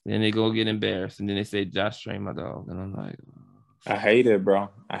 Then they go get embarrassed. And then they say, Josh trained my dog. And I'm like, I hate it, bro.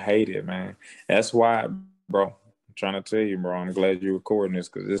 I hate it, man. That's why, bro, I'm trying to tell you, bro, I'm glad you're recording this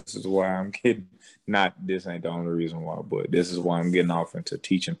because this is why I'm getting, this ain't the only reason why, but this is why I'm getting off into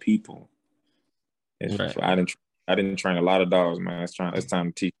teaching people. Right. I didn't train a lot of dogs, man. It's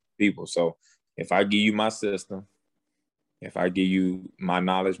time to teach people. So if I give you my system, if I give you my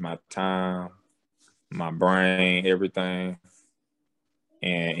knowledge, my time, my brain, everything,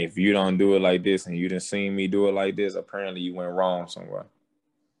 and if you don't do it like this and you didn't see me do it like this, apparently you went wrong somewhere.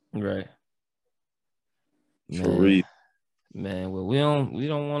 Right. For real. Man, well, we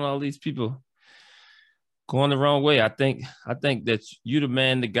don't want all these people going the wrong way. I think that you're the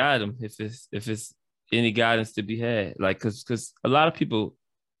man to guide them if it's any guidance to be had. Like, cause a lot of people,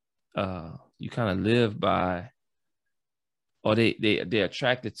 you kind of live by, or they're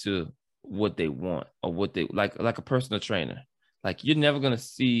attracted to what they want or what they like a personal trainer. Like you're never gonna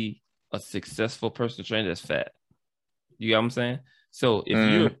see a successful personal trainer that's fat. You get what I'm saying? So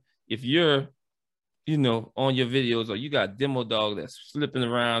if you're on your videos or you got demo dog that's flipping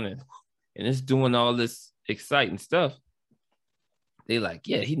around and it's doing all this exciting stuff, they like,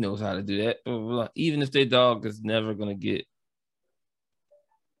 yeah, he knows how to do that. Blah, blah, blah. Even if their dog is never gonna get,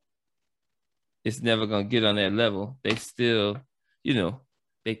 it's never gonna get on that level, they still,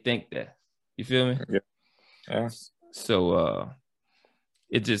 they think that. You feel me? Yeah. So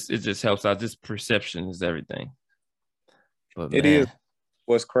it just helps out. This perception is everything. But it is.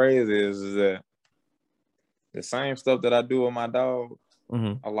 What's crazy is that the same stuff that I do with my dog,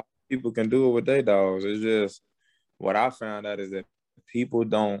 a lot of people can do it with their dogs. It's just what I found out is that people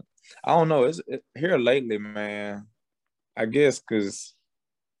don't. I don't know. It's here lately, man. I guess because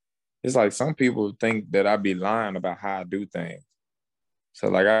it's like some people think that I be lying about how I do things. So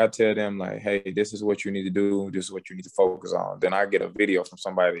like I tell them like, hey, this is what you need to do. This is what you need to focus on. Then I get a video from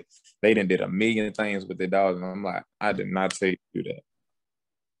somebody. They done did a million things with their dogs. And I'm like, I did not tell you to do that.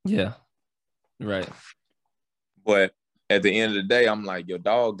 Yeah. Right. But at the end of the day, I'm like, your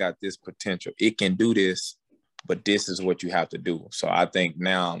dog got this potential. It can do this, but this is what you have to do. So I think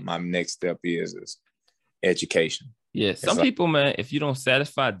now my next step is education. Yeah. Some people, man, if you don't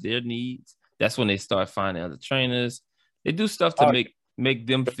satisfy their needs, that's when they start finding other trainers. They do stuff to make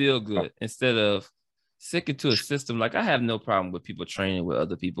them feel good instead of sticking to a system. Like I have no problem with people training with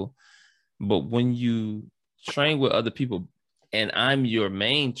other people, but when you train with other people and I'm your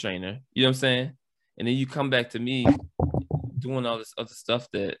main trainer, you know what I'm saying? And then you come back to me doing all this other stuff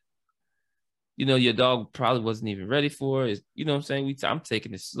that, you know, your dog probably wasn't even ready for. Is, you know what I'm saying? I'm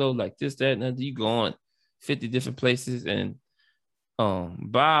taking it slow, like this, that, and other. You going 50 different places, and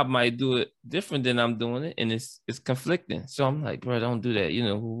Bob might do it different than I'm doing it, and it's conflicting. So I'm like, bro, don't do that. You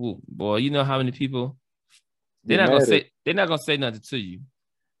know, boy, you know how many people they're not gonna say nothing to you.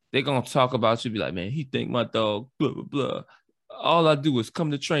 They're gonna talk about you, be like, man, he think my dog, blah, blah, blah. All I do is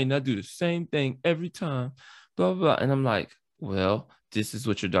come to train. I do the same thing every time, blah, blah, blah. And I'm like, well, this is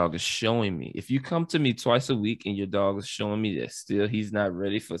what your dog is showing me. If you come to me twice a week and your dog is showing me that still he's not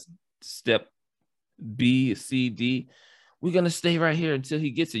ready for step B, C, D, we're gonna stay right here until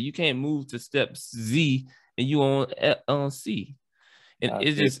he gets it. You can't move to step Z and you on C. And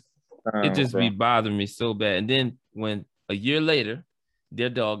it just be bothering me so bad. And then when a year later, their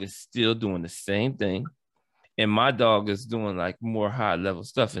dog is still doing the same thing, and my dog is doing like more high level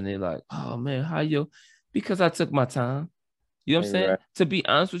stuff, and they're like, oh man, how yo? Because I took my time. You know what I'm saying? To be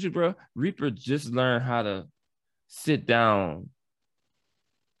honest with you, bro, Reaper just learned how to sit down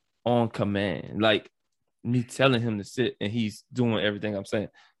on command. Like me telling him to sit, and he's doing everything I'm saying.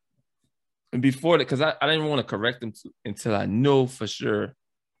 And before that, because I didn't want to correct him until I know for sure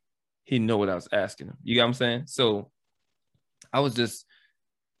he know what I was asking him. You got what I'm saying? So I was just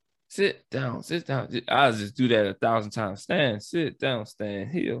sit down, sit down. I was just do that 1,000 times. Stand, sit down, stand,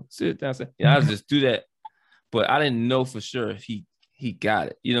 heel, sit down, stand. I was just do that. But I didn't know for sure if he got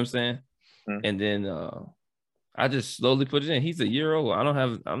it. You know what I'm saying? Mm-hmm. And then I just slowly put it in. He's a year old.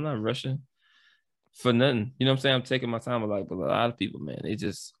 I'm not rushing for nothing. You know what I'm saying? I'm taking my time. But a lot of people, man, they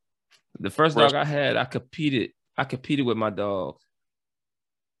just the first dog I had, I competed with my dog.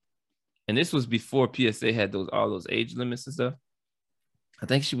 And this was before PSA had all those age limits and stuff. I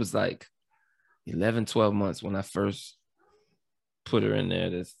think she was like 11, 12 months when I first put her in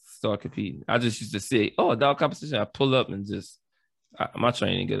there to start competing. I just used to say, oh, a dog competition. I pull up and my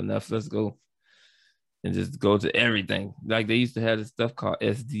training good enough. Let's go. And just go to everything. Like they used to have this stuff called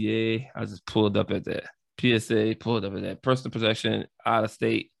SDA. I just pulled up at that. PSA, pulled up at that. Personal protection, out of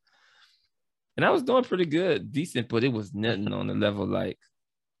state. And I was doing pretty good, decent, but it was nothing on the level like,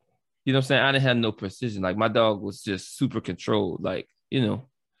 you know what I'm saying? I didn't have no precision. Like my dog was just super controlled. Like, you know,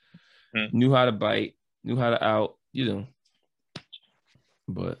 knew how to bite, knew how to out, you know.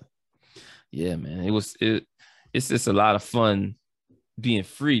 But yeah, man, it's just a lot of fun being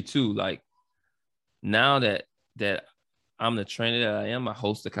free too. Like now that I'm the trainer that I am, I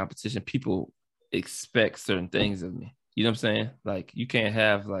host a competition, people expect certain things of me. You know what I'm saying? Like you can't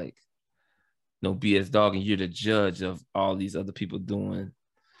have like no BS dog and you're the judge of all these other people doing,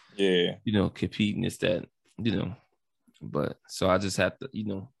 you know, competing, this, that, you know. But so I just have to, you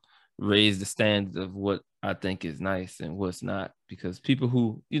know, raise the standards of what I think is nice and what's not, because people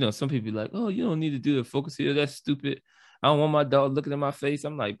who, you know, some people be like, oh, you don't need to do the focus here. That's stupid. I don't want my dog looking at my face.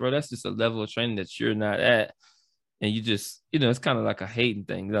 I'm like, bro, that's just a level of training that you're not at. And you just, you know, it's kind of like a hating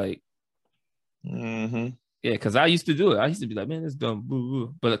thing. Like, yeah, because I used to do it. I used to be like, man, that's dumb. Boo,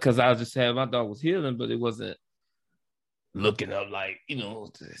 boo. But because I just had my dog was healing, but it wasn't looking up like, you know,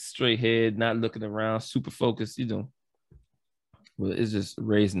 straight head, not looking around, super focused, you know. Well, it's just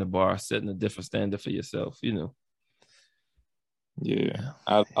raising the bar, setting a different standard for yourself, you know. Yeah,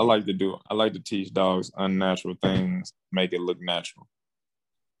 I like to teach dogs unnatural things, make it look natural.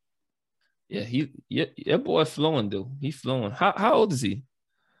 Yeah, your boy flowing, dude. He's flowing. How old is he?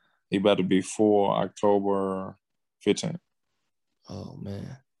 He about to be 4 October 15th. Oh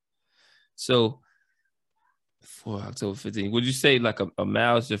man. So 4 October 15th. Would you say like a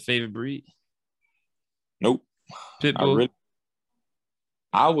male is your favorite breed? Nope. Pit bull?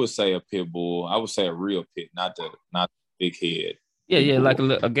 I would say a pit bull. I would say a real pit, not the big head. Yeah, like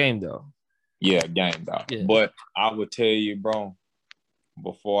a game dog. Yeah, game dog. Yeah. But I would tell you, bro,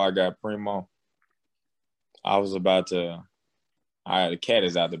 before I got Primo, the cat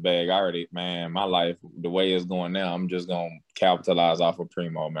is out the bag. I already, man, my life, the way it's going now, I'm just going to capitalize off of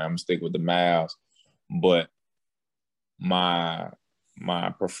Primo, man. I'm going to stick with the mouths. But my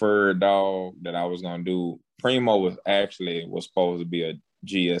preferred dog that I was going to do, Primo was supposed to be a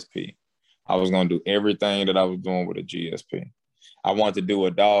GSP. I was going to do everything that I was doing with a GSP. I wanted to do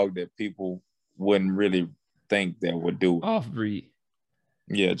a dog that people wouldn't really think that would do. Off-breed.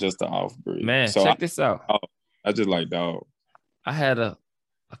 Yeah, just the off-breed. Man, so check this out. I just like dogs. I had a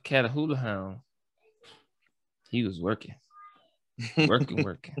Catahoula hound. He was working.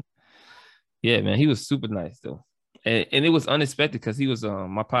 Yeah, man, he was super nice though. And it was unexpected because he was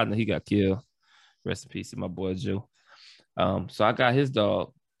my partner, he got killed. Rest in peace, my boy Joe. So I got his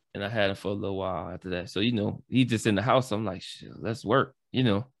dog and I had him for a little while after that. So, you know, he just in the house. I'm like, shit, let's work, you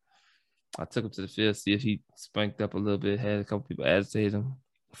know. I took him to the field, see if he spanked up a little bit, had a couple people agitate him.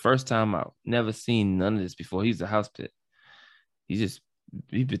 First time out, never seen none of this before. He's a house pet. He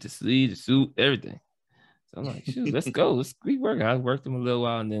bit the sleeve, the suit, everything. So I'm like, shoot, let's go. Let's keep working. I worked him a little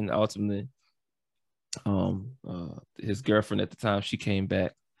while, and then ultimately, his girlfriend at the time, she came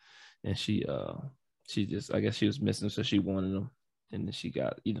back, and she just, I guess she was missing him, so she wanted him, and then she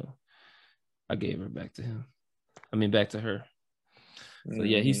got, I gave her back to him. I mean, back to her. So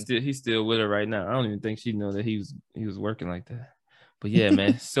yeah, he's still with her right now. I don't even think she know that he was working like that. But yeah,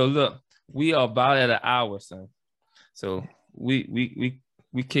 man. So look, we are about at an hour, son. So we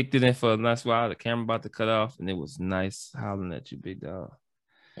kicked it in for a nice while. The camera about to cut off, and it was nice hollering at you, big dog.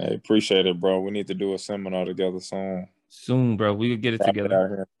 I appreciate it, bro. We need to do a seminar together soon. Soon, bro. We could get it together. Out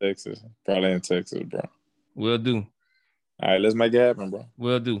here in Texas. Probably in Texas, bro. Will do. All right, let's make it happen, bro.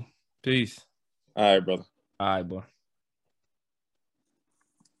 Will do. Peace. All right, brother. All right, boy.